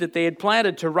seed that they had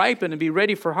planted to ripen and be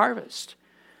ready for harvest,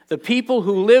 The people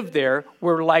who lived there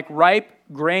were like ripe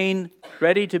grain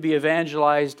ready to be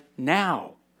evangelized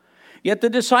now. Yet the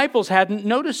disciples hadn't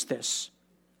noticed this.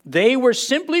 They were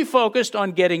simply focused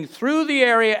on getting through the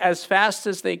area as fast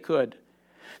as they could.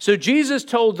 So Jesus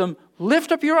told them,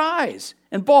 lift up your eyes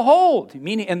and behold,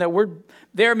 meaning, and the word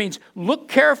there means look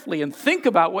carefully and think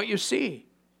about what you see,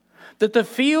 that the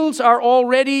fields are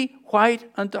already white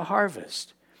unto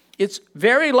harvest. It's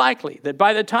very likely that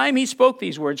by the time he spoke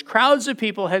these words, crowds of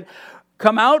people had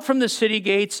come out from the city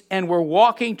gates and were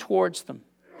walking towards them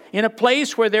in a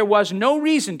place where there was no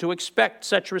reason to expect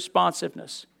such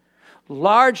responsiveness.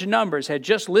 Large numbers had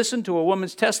just listened to a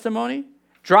woman's testimony,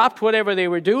 dropped whatever they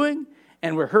were doing,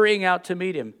 and were hurrying out to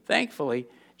meet him. Thankfully,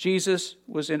 Jesus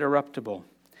was interruptible.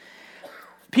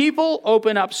 People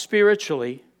open up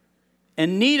spiritually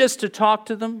and need us to talk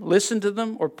to them, listen to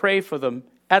them, or pray for them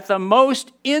at the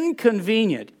most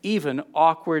inconvenient, even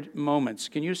awkward moments.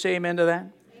 Can you say amen to that?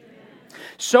 Amen.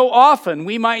 So often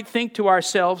we might think to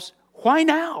ourselves, why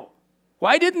now?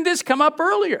 Why didn't this come up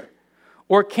earlier?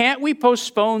 Or can't we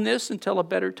postpone this until a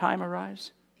better time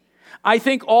arrives? I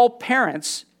think all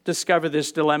parents discover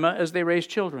this dilemma as they raise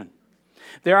children.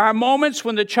 There are moments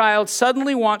when the child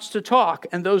suddenly wants to talk,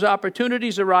 and those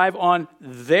opportunities arrive on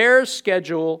their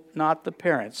schedule, not the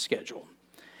parent's schedule.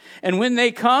 And when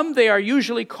they come, they are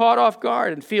usually caught off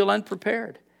guard and feel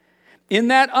unprepared. In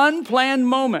that unplanned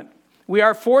moment, we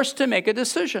are forced to make a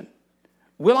decision.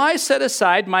 Will I set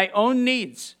aside my own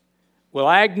needs? Will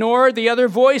I ignore the other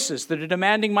voices that are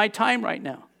demanding my time right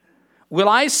now? Will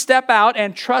I step out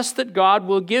and trust that God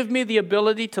will give me the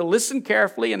ability to listen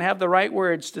carefully and have the right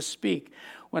words to speak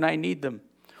when I need them?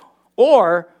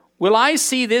 Or will I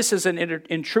see this as an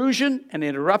intrusion, an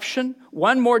interruption,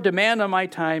 one more demand on my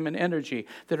time and energy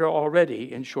that are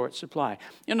already in short supply?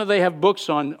 You know, they have books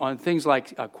on things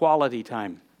like quality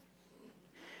time.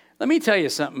 Let me tell you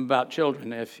something about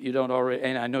children if you don't already,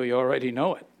 and I know you already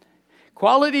know it.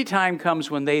 Quality time comes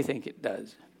when they think it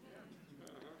does.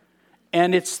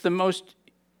 And it's the most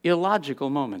illogical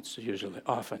moments, usually,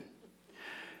 often.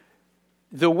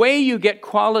 The way you get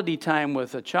quality time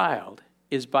with a child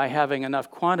is by having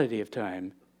enough quantity of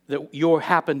time that you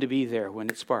happen to be there when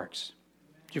it sparks.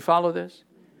 Do you follow this?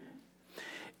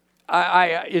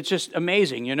 It's just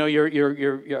amazing. You know, you're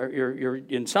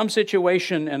in some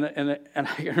situation, and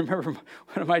I remember one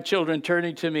of my children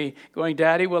turning to me, going,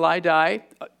 "Daddy, will I die?"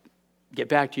 Get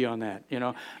back to you on that. You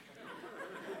know.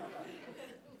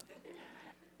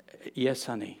 Yes,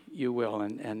 honey, you will.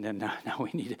 And then now we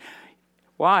need to.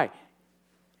 Why?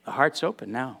 The heart's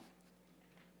open now.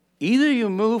 Either you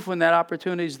move when that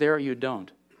opportunity is there or you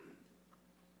don't.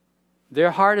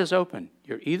 Their heart is open.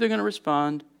 You're either going to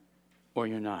respond or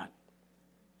you're not.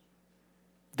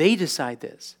 They decide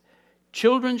this.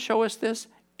 Children show us this,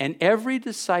 and every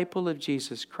disciple of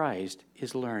Jesus Christ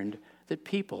is learned that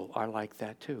people are like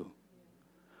that too.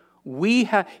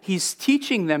 He's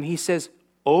teaching them, he says,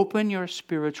 open your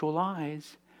spiritual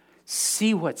eyes.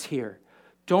 See what's here.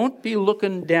 Don't be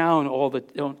looking down all the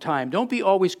time. Don't be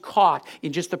always caught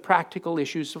in just the practical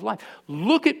issues of life.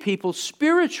 Look at people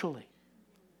spiritually.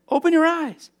 Open your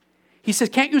eyes. He says,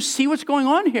 can't you see what's going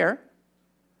on here?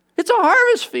 It's a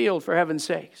harvest field, for heaven's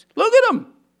sakes. Look at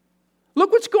them.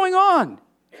 Look what's going on.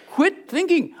 Quit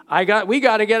thinking, we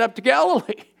got to get up to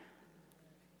Galilee.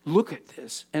 Look at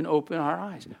this and open our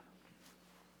eyes.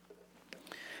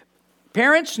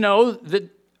 Parents know that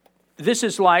this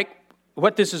is like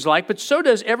what this is like, but so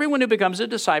does everyone who becomes a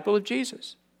disciple of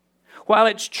Jesus. While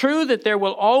it's true that there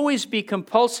will always be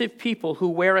compulsive people who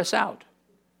wear us out,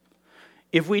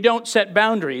 if we don't set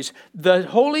boundaries, the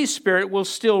Holy Spirit will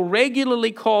still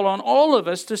regularly call on all of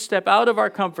us to step out of our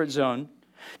comfort zone,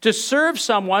 to serve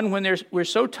someone when we're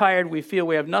so tired we feel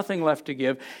we have nothing left to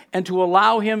give, and to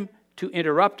allow him to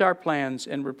interrupt our plans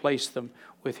and replace them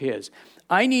with his.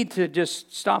 I need to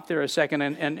just stop there a second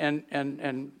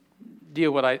and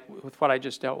deal with what I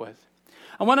just dealt with.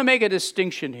 I want to make a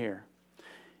distinction here.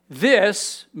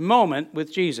 This moment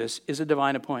with Jesus is a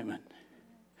divine appointment.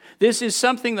 This is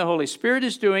something the Holy Spirit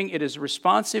is doing. It is a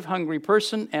responsive, hungry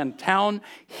person and town.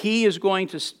 He is going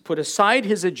to put aside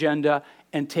his agenda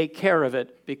and take care of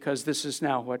it because this is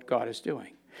now what God is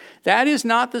doing. That is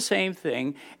not the same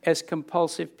thing as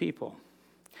compulsive people.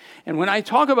 And when I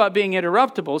talk about being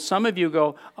interruptible, some of you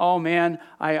go, oh man,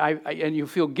 and you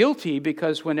feel guilty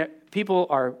because when people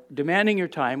are demanding your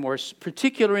time or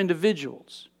particular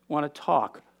individuals want to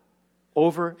talk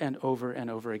over and over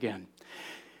and over again.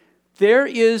 There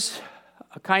is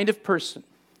a kind of person,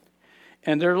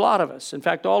 and there are a lot of us. In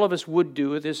fact, all of us would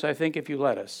do this, I think, if you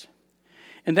let us.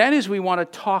 And that is we want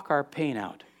to talk our pain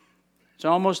out. It's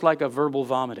almost like a verbal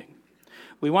vomiting.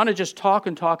 We want to just talk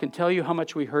and tell you how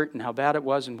much we hurt and how bad it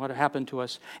was and what happened to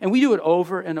us. And we do it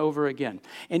over and over again.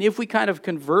 And if we kind of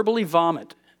can verbally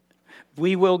vomit,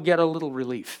 we will get a little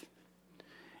relief.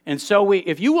 And so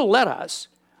if you will let us,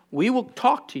 we will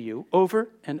talk to you over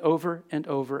and over and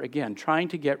over again, trying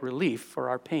to get relief for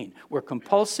our pain. We're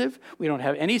compulsive. We don't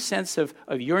have any sense of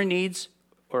your needs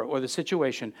or the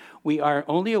situation. We are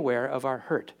only aware of our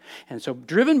hurt. And so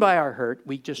driven by our hurt,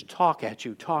 we just talk at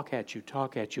you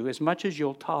as much as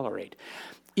you'll tolerate.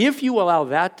 If you allow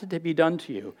that to be done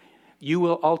to you, you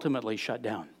will ultimately shut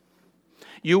down.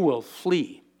 You will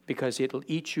flee because it'll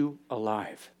eat you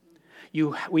alive.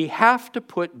 We have to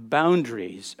put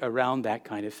boundaries around that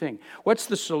kind of thing. What's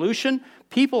the solution?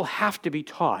 People have to be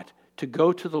taught to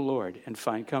go to the Lord and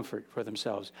find comfort for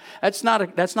themselves. That's not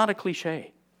a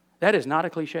cliche. That is not a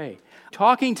cliche.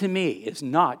 Talking to me is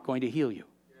not going to heal you.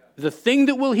 The thing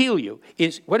that will heal you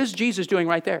is, what is Jesus doing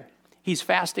right there? He's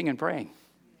fasting and praying.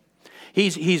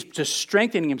 He's just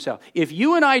strengthening himself. If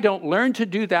you and I don't learn to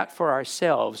do that for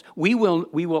ourselves, we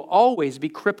will always be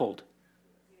crippled.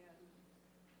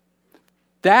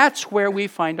 That's where we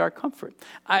find our comfort.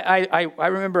 I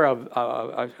remember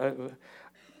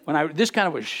this kind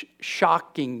of a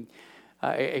shocking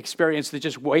experience that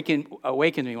just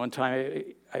awakened me one time.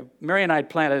 Mary and I had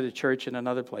planted a church in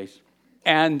another place.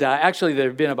 And actually, there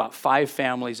had been about 5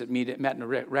 families that met in a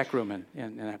rec room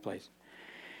in that place.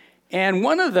 And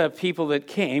one of the people that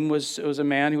came was a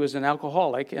man who was an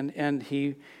alcoholic, and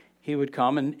he would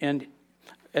come. And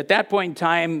at that point in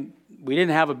time, we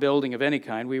didn't have a building of any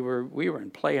kind. We were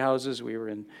in playhouses. We were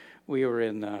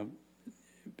in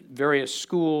various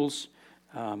schools.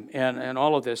 And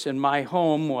all of this. And my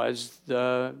home was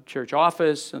the church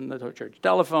office and the church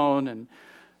telephone and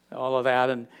all of that.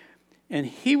 And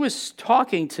he was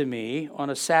talking to me on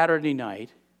a Saturday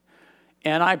night,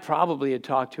 and I probably had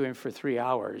talked to him for 3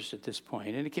 hours at this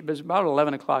point. And it was about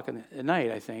 11 o'clock at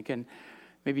night, I think, and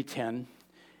maybe 10.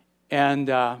 And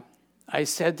I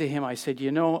said to him, I'm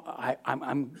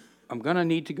going to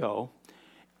need to go.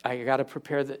 I got to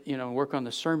prepare work on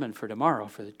the sermon for tomorrow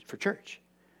for church.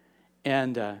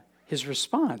 And his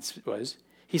response was,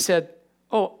 he said,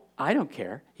 "Oh, I don't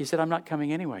care." He said, "I'm not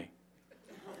coming anyway."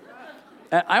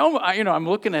 And I'm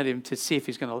looking at him to see if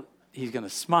he's going to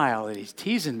smile, that he's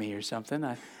teasing me or something.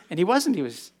 And he wasn't. He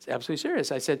was absolutely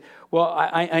serious. I said, "Well,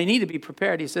 I need to be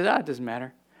prepared." He said, "It doesn't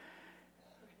matter."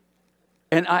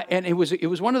 And it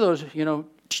was one of those,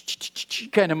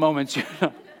 kind of moments,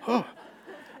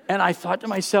 And I thought to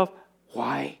myself,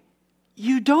 why?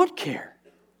 You don't care.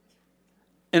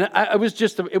 And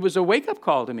it was a wake-up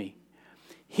call to me.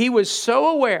 He was so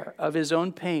aware of his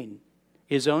own pain,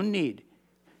 his own need.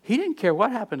 He didn't care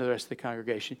what happened to the rest of the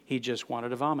congregation. He just wanted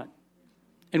to vomit.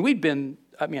 And we'd been,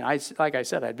 like I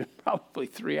said, I'd been probably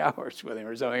 3 hours with him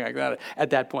or something like that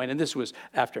at that point. And this was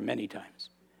after many times.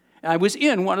 And I was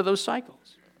in one of those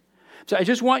cycles. So I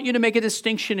just want you to make a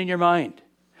distinction in your mind.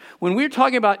 When we're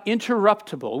talking about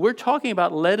interruptible, we're talking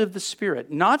about led of the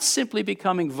Spirit, not simply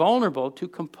becoming vulnerable to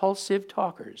compulsive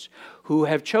talkers who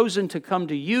have chosen to come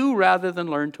to you rather than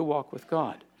learn to walk with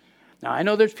God. Now, I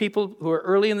know there's people who are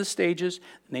early in the stages,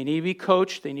 and they need to be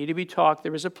coached, they need to be taught.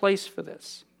 There is a place for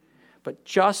this. But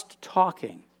just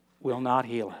talking will not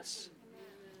heal us.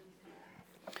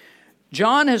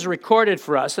 John has recorded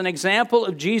for us an example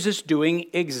of Jesus doing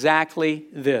exactly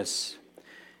this.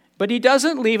 But he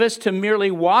doesn't leave us to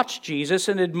merely watch Jesus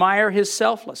and admire his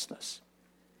selflessness.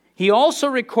 He also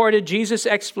recorded Jesus'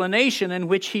 explanation in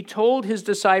which he told his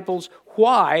disciples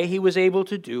why he was able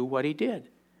to do what he did.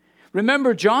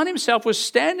 Remember, John himself was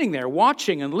standing there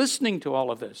watching and listening to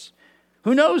all of this.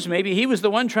 Who knows, maybe he was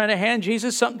the one trying to hand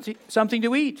Jesus something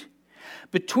to eat.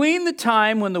 Between the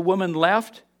time when the woman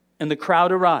left and the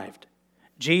crowd arrived,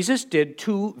 Jesus did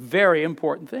 2 very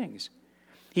important things.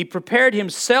 He prepared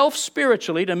himself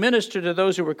spiritually to minister to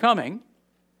those who were coming,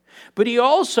 but he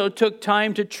also took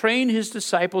time to train his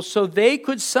disciples so they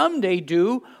could someday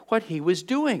do what he was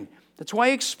doing. That's why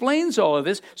he explains all of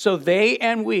this, so they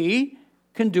and we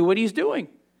can do what he's doing.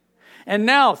 And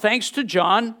now, thanks to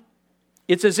John,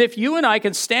 it's as if you and I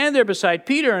can stand there beside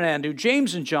Peter and Andrew,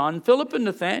 James and John, Philip and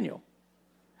Nathaniel,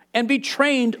 and be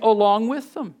trained along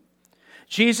with them.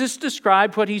 Jesus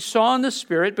described what he saw in the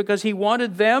Spirit because he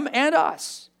wanted them and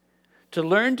us to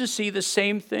learn to see the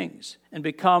same things and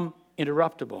become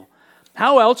interruptible.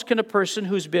 How else can a person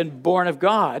who's been born of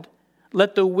God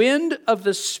let the wind of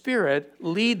the Spirit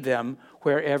lead them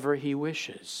wherever he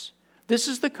wishes? This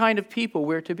is the kind of people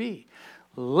we're to be,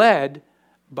 led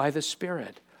by the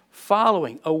Spirit,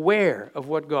 following, aware of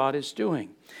what God is doing.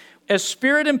 As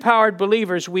Spirit-empowered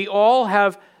believers, we all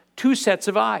have 2 sets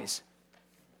of eyes.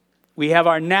 We have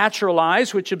our natural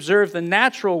eyes, which observe the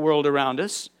natural world around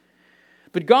us.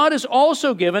 But God has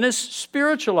also given us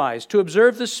spiritual eyes to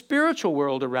observe the spiritual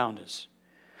world around us.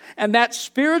 And that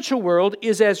spiritual world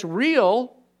is as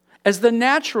real as the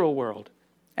natural world.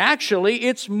 Actually,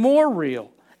 it's more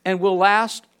real and will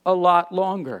last a lot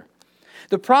longer.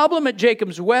 The problem at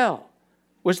Jacob's well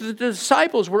was that the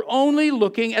disciples were only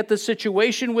looking at the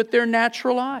situation with their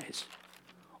natural eyes.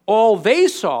 All they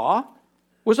saw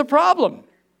was a problem,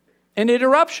 an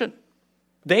interruption.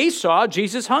 They saw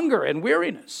Jesus' hunger and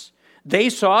weariness. They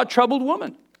saw a troubled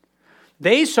woman.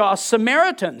 They saw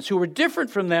Samaritans who were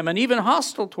different from them and even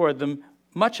hostile toward them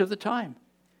much of the time.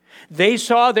 They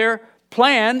saw their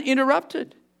plan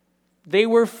interrupted. They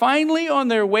were finally on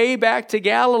their way back to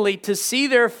Galilee to see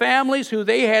their families who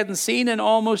they hadn't seen in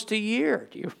almost a year.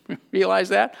 Do you realize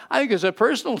that? I think there's a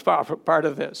personal part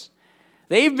of this.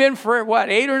 They've been for,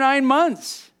 8 or 9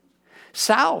 months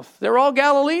south. They're all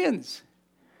Galileans.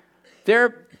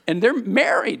 They're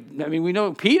married. I mean, we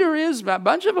know Peter is, a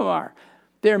bunch of them are.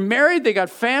 They're married, they got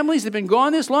families, they've been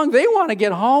gone this long. They want to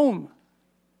get home.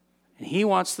 And he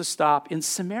wants to stop in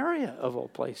Samaria, of all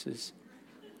places.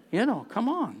 Come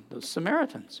on, those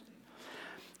Samaritans.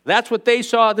 That's what they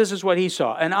saw. This is what he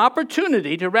saw. An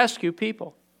opportunity to rescue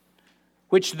people,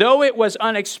 which though it was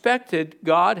unexpected,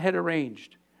 God had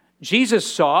arranged.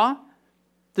 Jesus saw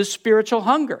the spiritual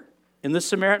hunger in the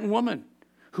Samaritan woman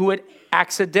who had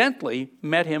accidentally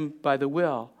met him by the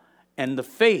well, and the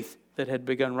faith that had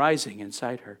begun rising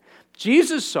inside her.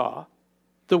 Jesus saw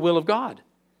the will of God.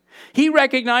 He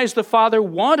recognized the Father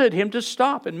wanted him to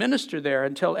stop and minister there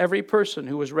until every person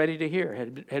who was ready to hear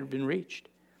had been reached.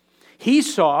 He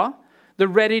saw the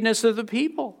readiness of the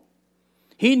people.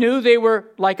 He knew they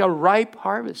were like a ripe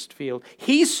harvest field.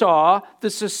 He saw the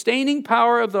sustaining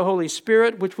power of the Holy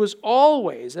Spirit, which was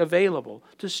always available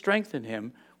to strengthen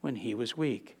him when he was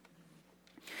weak.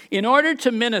 In order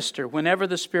to minister whenever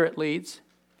the Spirit leads,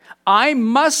 I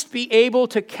must be able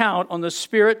to count on the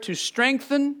Spirit to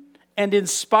strengthen and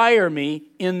inspire me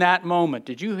in that moment.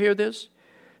 Did you hear this?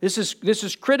 This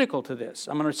is critical to this.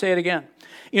 I'm going to say it again.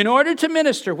 In order to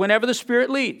minister whenever the Spirit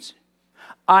leads,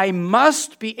 I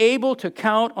must be able to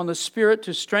count on the Spirit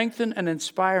to strengthen and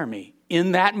inspire me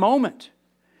in that moment.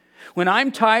 When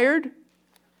I'm tired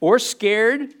or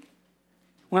scared,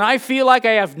 when I feel like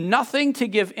I have nothing to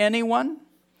give anyone,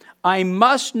 I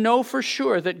must know for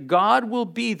sure that God will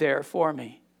be there for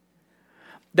me.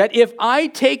 That if I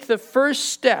take the first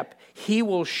step, He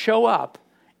will show up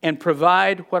and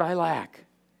provide what I lack.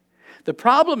 The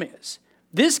problem is,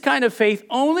 this kind of faith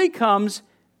only comes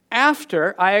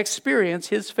after I experience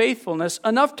His faithfulness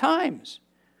enough times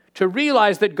to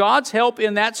realize that God's help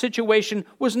in that situation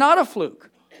was not a fluke.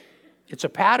 It's a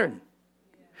pattern.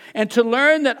 And to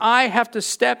learn that I have to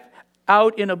step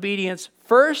out in obedience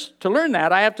first, to learn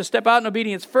that, I have to step out in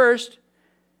obedience first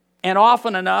and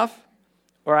often enough,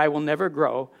 or I will never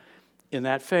grow in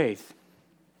that faith.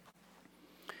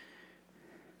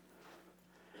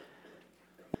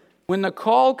 When the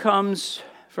call comes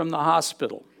from the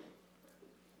hospital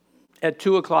at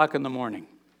 2 o'clock in the morning,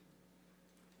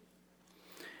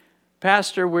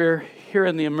 Pastor, we're here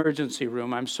in the emergency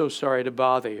room. I'm so sorry to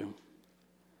bother you.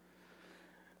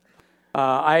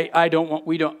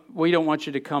 We don't want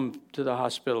you to come to the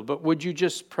hospital, but would you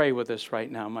just pray with us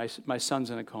right now? My son's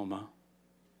in a coma.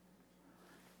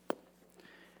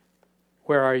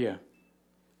 Where are you?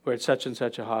 We're at such and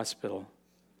such a hospital.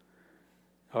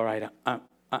 All right,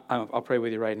 I'll pray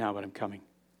with you right now, but I'm coming.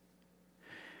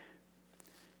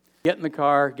 Get in the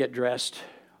car, get dressed.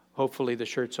 Hopefully the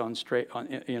shirt's on straight,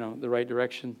 the right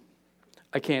direction.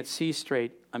 I can't see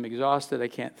straight. I'm exhausted. I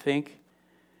can't think.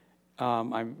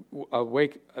 I'm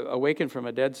awakened from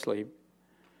a dead sleep,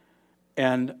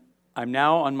 and I'm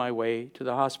now on my way to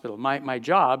the hospital. My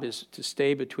job is to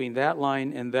stay between that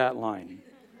line and that line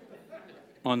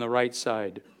on the right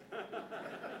side.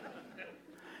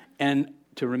 And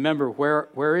to remember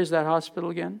where is that hospital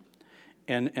again?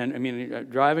 And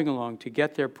driving along to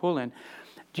get there, pull in.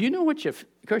 Do you know what of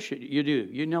course you do.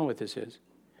 You know what this is.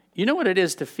 You know what it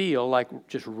is to feel like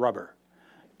just rubber.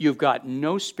 You've got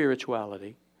no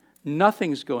spirituality.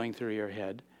 Nothing's going through your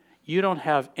head. You don't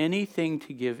have anything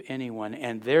to give anyone.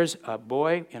 And there's a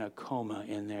boy in a coma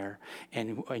in there.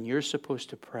 And you're supposed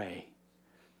to pray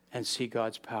and see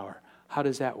God's power. How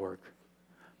does that work?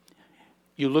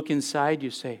 You look inside, you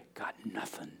say, God,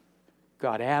 nothing.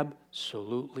 God,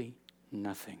 absolutely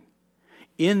nothing.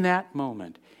 In that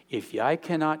moment, if you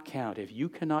cannot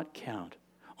count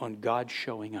on God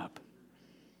showing up,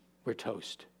 we're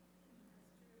toast.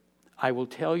 I will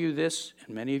tell you this,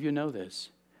 and many of you know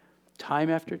this, time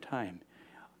after time,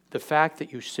 the fact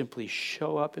that you simply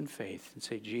show up in faith and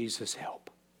say, Jesus, help.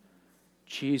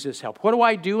 Jesus, help. What do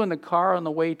I do in the car on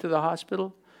the way to the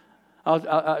hospital?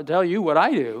 I'll tell you what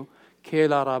I do. Oh,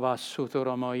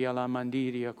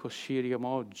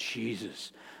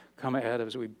 Jesus, come ahead of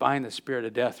us. We bind the spirit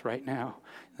of death right now.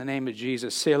 In the name of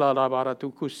Jesus.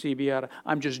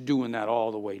 I'm just doing that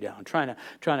all the way down. Trying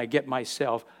to get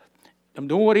myself. I'm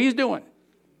doing what he's doing.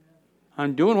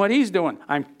 I'm doing what he's doing.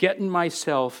 I'm getting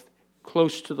myself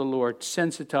close to the Lord,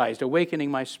 sensitized, awakening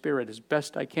my spirit as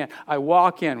best I can. I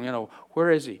walk in,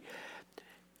 where is he?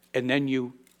 And then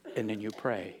you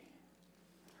pray.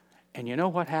 And you know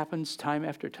what happens time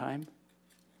after time?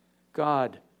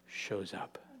 God shows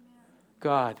up.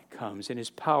 God comes, and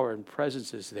his power and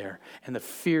presence is there, and the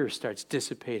fear starts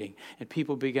dissipating, and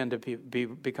people begin to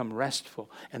become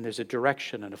restful, and there's a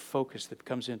direction and a focus that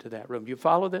comes into that room. You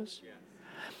follow this? Yeah.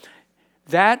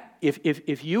 That,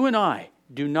 if you and I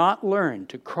do not learn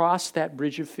to cross that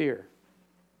bridge of fear,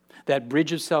 that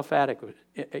bridge of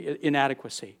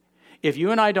inadequacy, if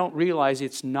you and I don't realize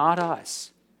it's not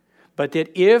us, but that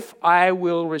if I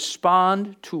will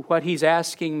respond to what he's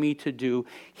asking me to do,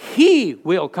 he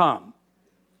will come.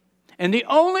 And the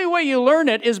only way you learn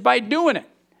it is by doing it.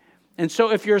 And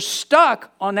so if you're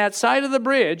stuck on that side of the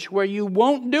bridge where you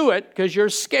won't do it because you're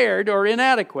scared or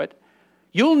inadequate,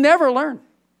 you'll never learn.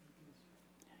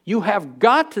 You have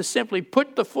got to simply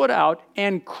put the foot out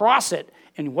and cross it.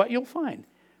 And what you'll find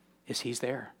is he's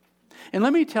there. And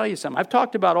let me tell you something. I've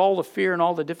talked about all the fear and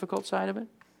all the difficult side of it.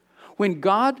 When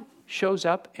God shows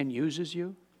up and uses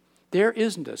you, there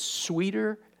isn't a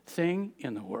sweeter thing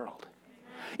in the world.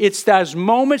 It's those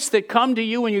moments that come to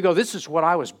you and you go, this is what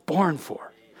I was born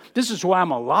for. This is why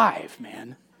I'm alive,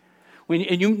 man.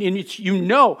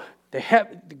 The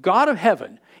God of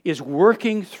heaven is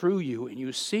working through you and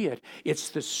you see it. It's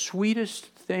the sweetest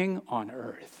thing on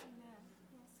earth.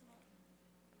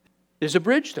 There's a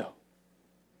bridge, though.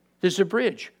 There's a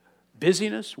bridge.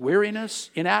 Busyness, weariness,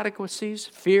 inadequacies,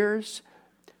 fears,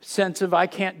 sense of I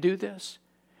can't do this.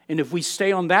 And if we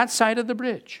stay on that side of the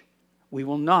bridge, we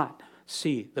will not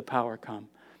see the power come.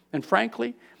 And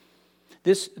frankly,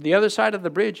 the other side of the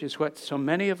bridge is what so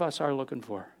many of us are looking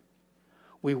for.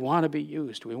 We want to be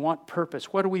used. We want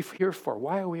purpose. What are we here for?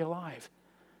 Why are we alive?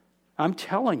 I'm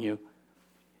telling you,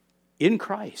 in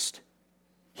Christ,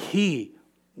 he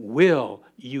will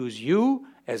use you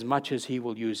as much as he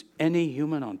will use any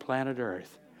human on planet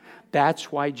Earth.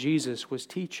 That's why Jesus was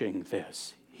teaching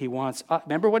this. He wants,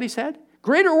 remember what he said?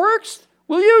 Greater works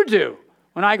will you do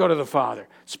when I go to the Father.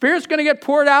 Spirit's going to get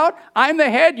poured out. I'm the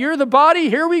head, you're the body,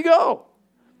 here we go.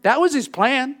 That was his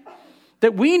plan.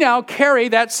 That we now carry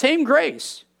that same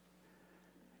grace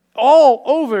all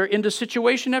over into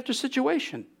situation after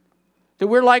situation. That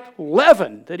we're like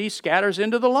leaven that he scatters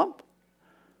into the lump.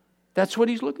 That's what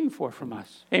he's looking for from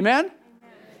us. Amen? Amen.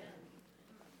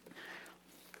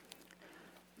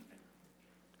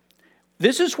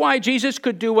 This is why Jesus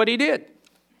could do what he did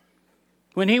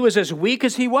when he was as weak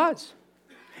as he was.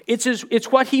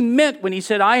 It's what he meant when he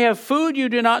said, I have food you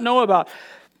do not know about.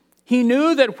 He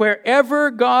knew that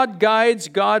wherever God guides,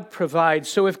 God provides.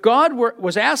 So if God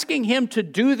was asking him to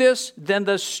do this, then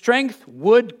the strength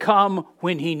would come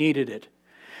when he needed it.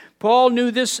 Paul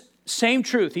knew this same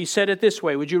truth. He said it this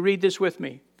way. Would you read this with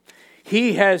me?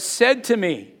 He has said to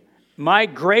me, my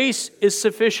grace is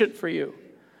sufficient for you,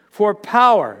 for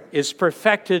power is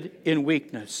perfected in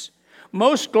weakness.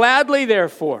 Most gladly,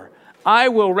 therefore, I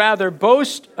will rather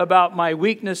boast about my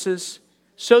weaknesses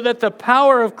so that the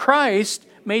power of Christ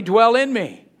may dwell in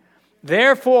me.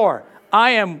 Therefore,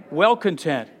 I am well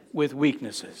content with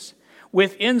weaknesses,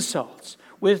 with insults,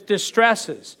 with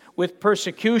distresses, with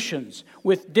persecutions,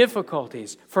 with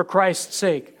difficulties, for Christ's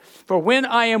sake. For when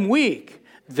I am weak,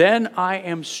 then I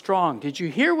am strong. Did you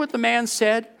hear what the man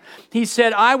said? He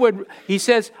said, I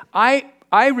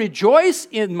rejoice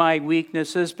in my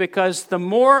weaknesses because the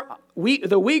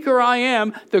weaker I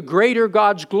am, the greater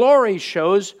God's glory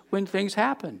shows when things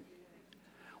happen.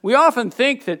 We often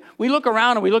think that we look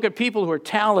around and we look at people who are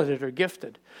talented or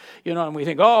gifted, and we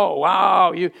think, oh,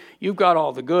 wow, you've got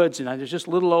all the goods and there's just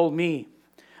little old me.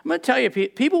 I'm going to tell you,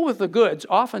 people with the goods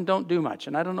often don't do much,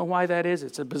 and I don't know why that is.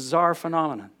 It's a bizarre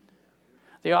phenomenon.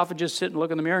 They often just sit and look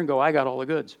in the mirror and go, I got all the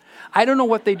goods. I don't know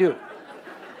what they do.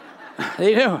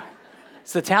 They do.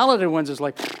 It's the talented ones is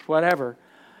like, whatever.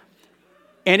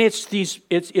 And it's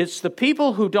the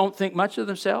people who don't think much of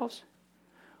themselves,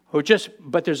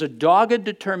 but there's a dogged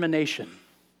determination.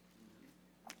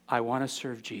 I want to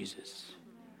serve Jesus.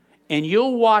 And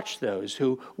you'll watch those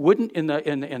who wouldn't, in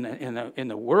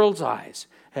the world's eyes,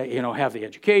 have the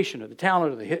education or the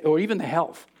talent or even the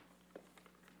health.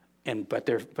 But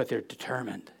they're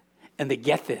determined. And they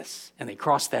get this, and they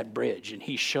cross that bridge, and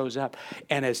he shows up.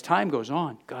 And as time goes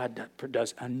on, God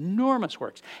does enormous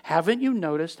works. Haven't you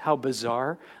noticed how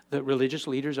bizarre the religious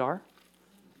leaders are,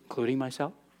 including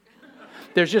myself?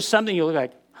 There's just something you look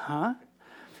like, huh?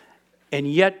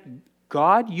 And yet,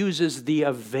 God uses the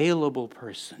available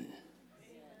person.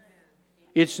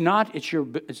 It's not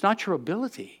your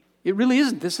ability. It really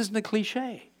isn't. This isn't a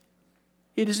cliche.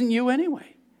 It isn't you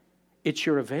anyway. It's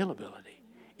your availability.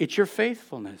 It's your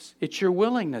faithfulness. It's your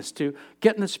willingness to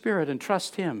get in the Spirit and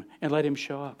trust Him and let Him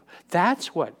show up.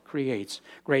 That's what creates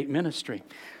great ministry.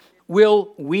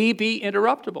 Will we be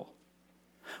interruptible?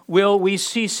 Will we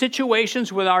see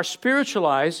situations with our spiritual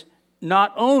eyes,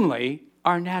 not only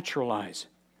our natural eyes?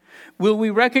 Will we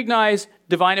recognize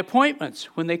divine appointments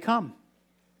when they come?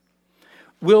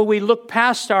 Will we look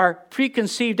past our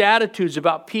preconceived attitudes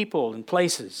about people and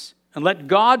places and let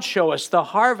God show us the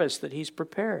harvest that He's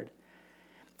prepared?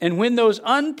 And when those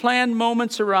unplanned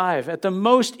moments arrive at the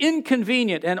most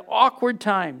inconvenient and awkward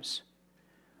times,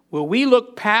 will we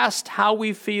look past how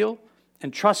we feel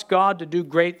and trust God to do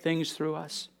great things through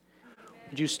us?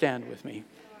 Would you stand with me?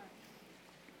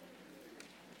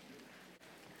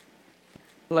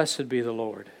 Blessed be the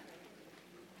Lord.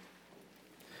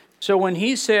 So when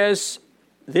he says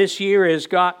this year has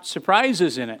got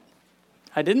surprises in it,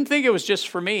 I didn't think it was just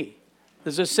for me.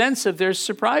 There's a sense of there's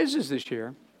surprises this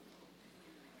year.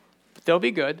 But they'll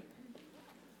be good.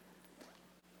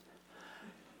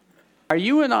 Are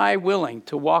you and I willing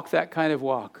to walk that kind of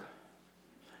walk?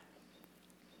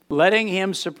 Letting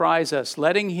Him surprise us,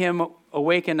 letting Him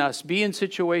awaken us, be in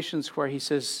situations where He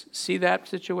says, see that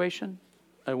situation?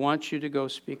 I want you to go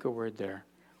speak a word there.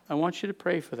 I want you to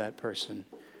pray for that person.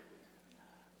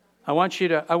 I want you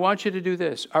to do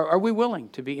this. Are we willing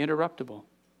to be interruptible?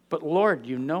 But Lord,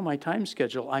 you know my time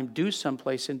schedule. I'm due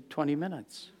someplace in 20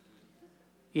 minutes.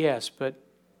 Yes, but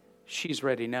she's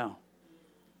ready now.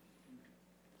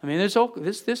 I mean,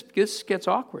 this gets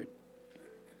awkward.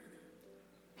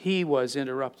 He was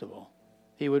interruptible.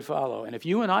 He would follow. And if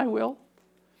you and I will,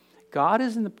 God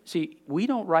is we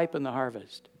don't ripen the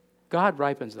harvest. God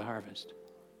ripens the harvest.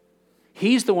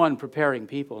 He's the one preparing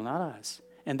people, not us.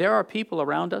 And there are people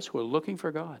around us who are looking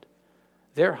for God.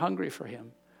 They're hungry for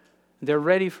Him. They're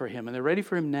ready for Him, and they're ready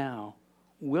for Him now.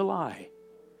 Will I?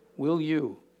 Will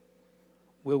you?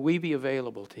 Will we be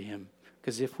available to Him?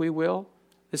 Because if we will,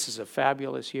 this is a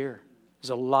fabulous year. There's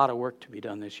a lot of work to be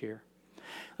done this year.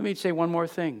 Let me say one more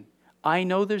thing. I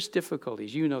know there's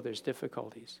difficulties. You know there's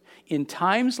difficulties. In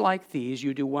times like these,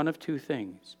 you do one of two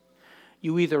things.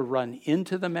 You either run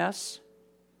into the mess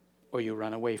or you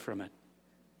run away from it.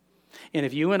 And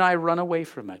if you and I run away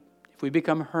from it, if we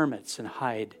become hermits and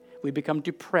hide, we become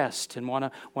depressed and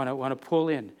want to pull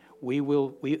in,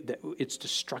 it's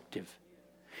destructive.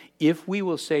 If we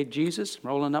will say, Jesus, I'm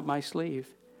rolling up my sleeve,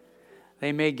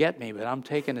 they may get me, but I'm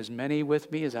taking as many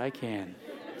with me as I can.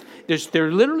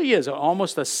 There literally is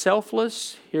almost a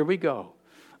selfless, here we go.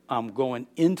 I'm going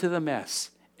into the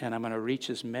mess, and I'm going to reach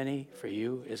as many for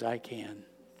you as I can.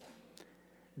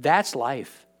 That's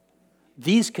life.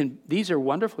 These are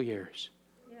wonderful years.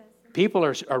 Yes. People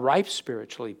are ripe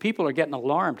spiritually. People are getting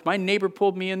alarmed. My neighbor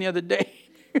pulled me in the other day.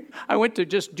 I went to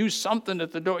just do something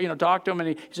at the door, talk to him, and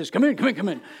he says, come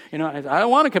in. I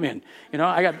don't want to come in.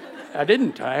 I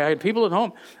didn't. I had people at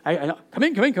home. Come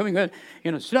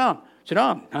in. Sit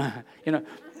down. And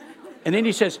then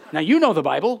he says, now you know the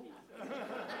Bible.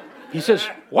 He says,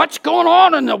 what's going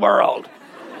on in the world?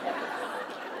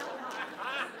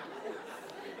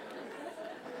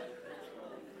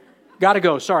 Got to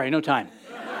go. Sorry, no time.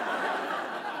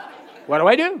 What do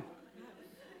I do?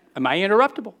 Am I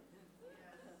interruptible?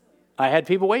 I had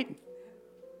people waiting.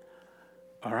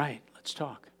 All right, let's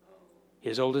talk.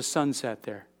 His oldest son sat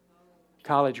there,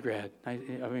 college grad.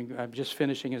 I'm just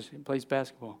finishing he plays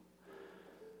basketball.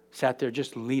 Sat there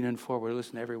just leaning forward,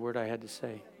 listening to every word I had to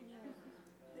say.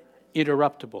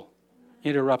 Interruptible.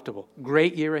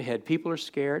 Great year ahead. People are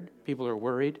scared. People are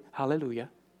worried. Hallelujah.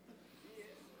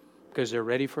 Because they're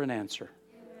ready for an answer.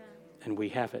 And we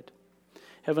have it.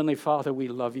 Heavenly Father, we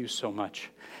love you so much.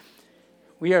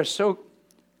 We are so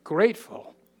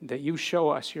grateful that you show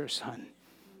us your Son.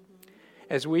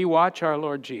 As we watch our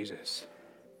Lord Jesus,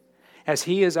 as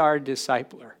He is our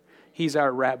discipler, He's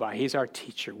our rabbi, He's our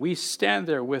teacher. We stand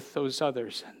there with those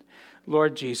others. And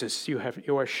Lord Jesus,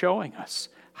 you are showing us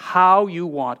how you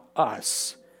want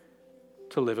us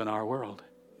to live in our world.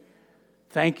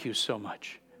 Thank you so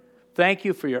much. Thank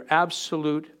you for your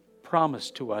absolute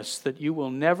promise to us that you will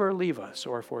never leave us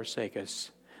or forsake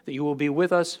us, that you will be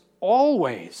with us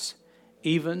always,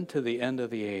 even to the end of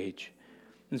the age.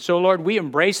 And so, Lord, we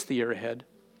embrace the year ahead.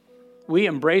 We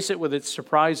embrace it with its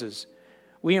surprises.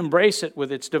 We embrace it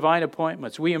with its divine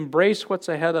appointments. We embrace what's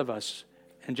ahead of us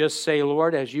and just say,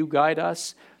 Lord, as you guide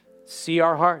us, see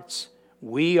our hearts.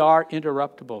 We are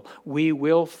interruptible. We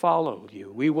will follow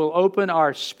you. We will open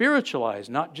our spiritual eyes,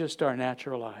 not just our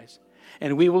natural eyes.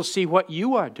 And we will see what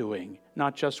you are doing,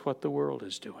 not just what the world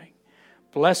is doing.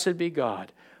 Blessed be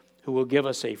God, who will give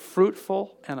us a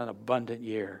fruitful and an abundant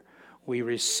year. We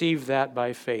receive that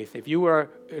by faith. If you are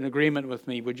in agreement with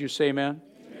me, would you say amen?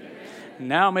 Amen.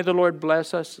 Now may the Lord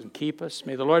bless us and keep us.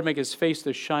 May the Lord make his face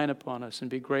to shine upon us and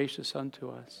be gracious unto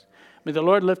us. May the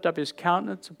Lord lift up his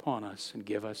countenance upon us and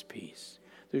give us peace.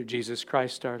 Through Jesus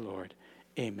Christ our Lord.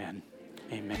 Amen.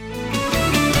 Amen.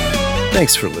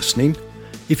 Thanks for listening.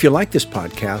 If you like this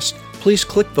podcast, please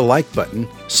click the like button,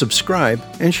 subscribe,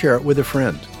 and share it with a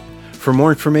friend. For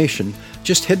more information,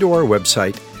 just head to our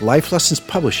website,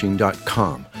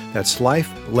 lifelessonspublishing.com. That's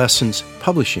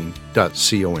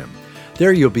lifelessonspublishing.com.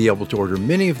 There you'll be able to order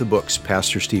many of the books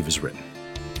Pastor Steve has written.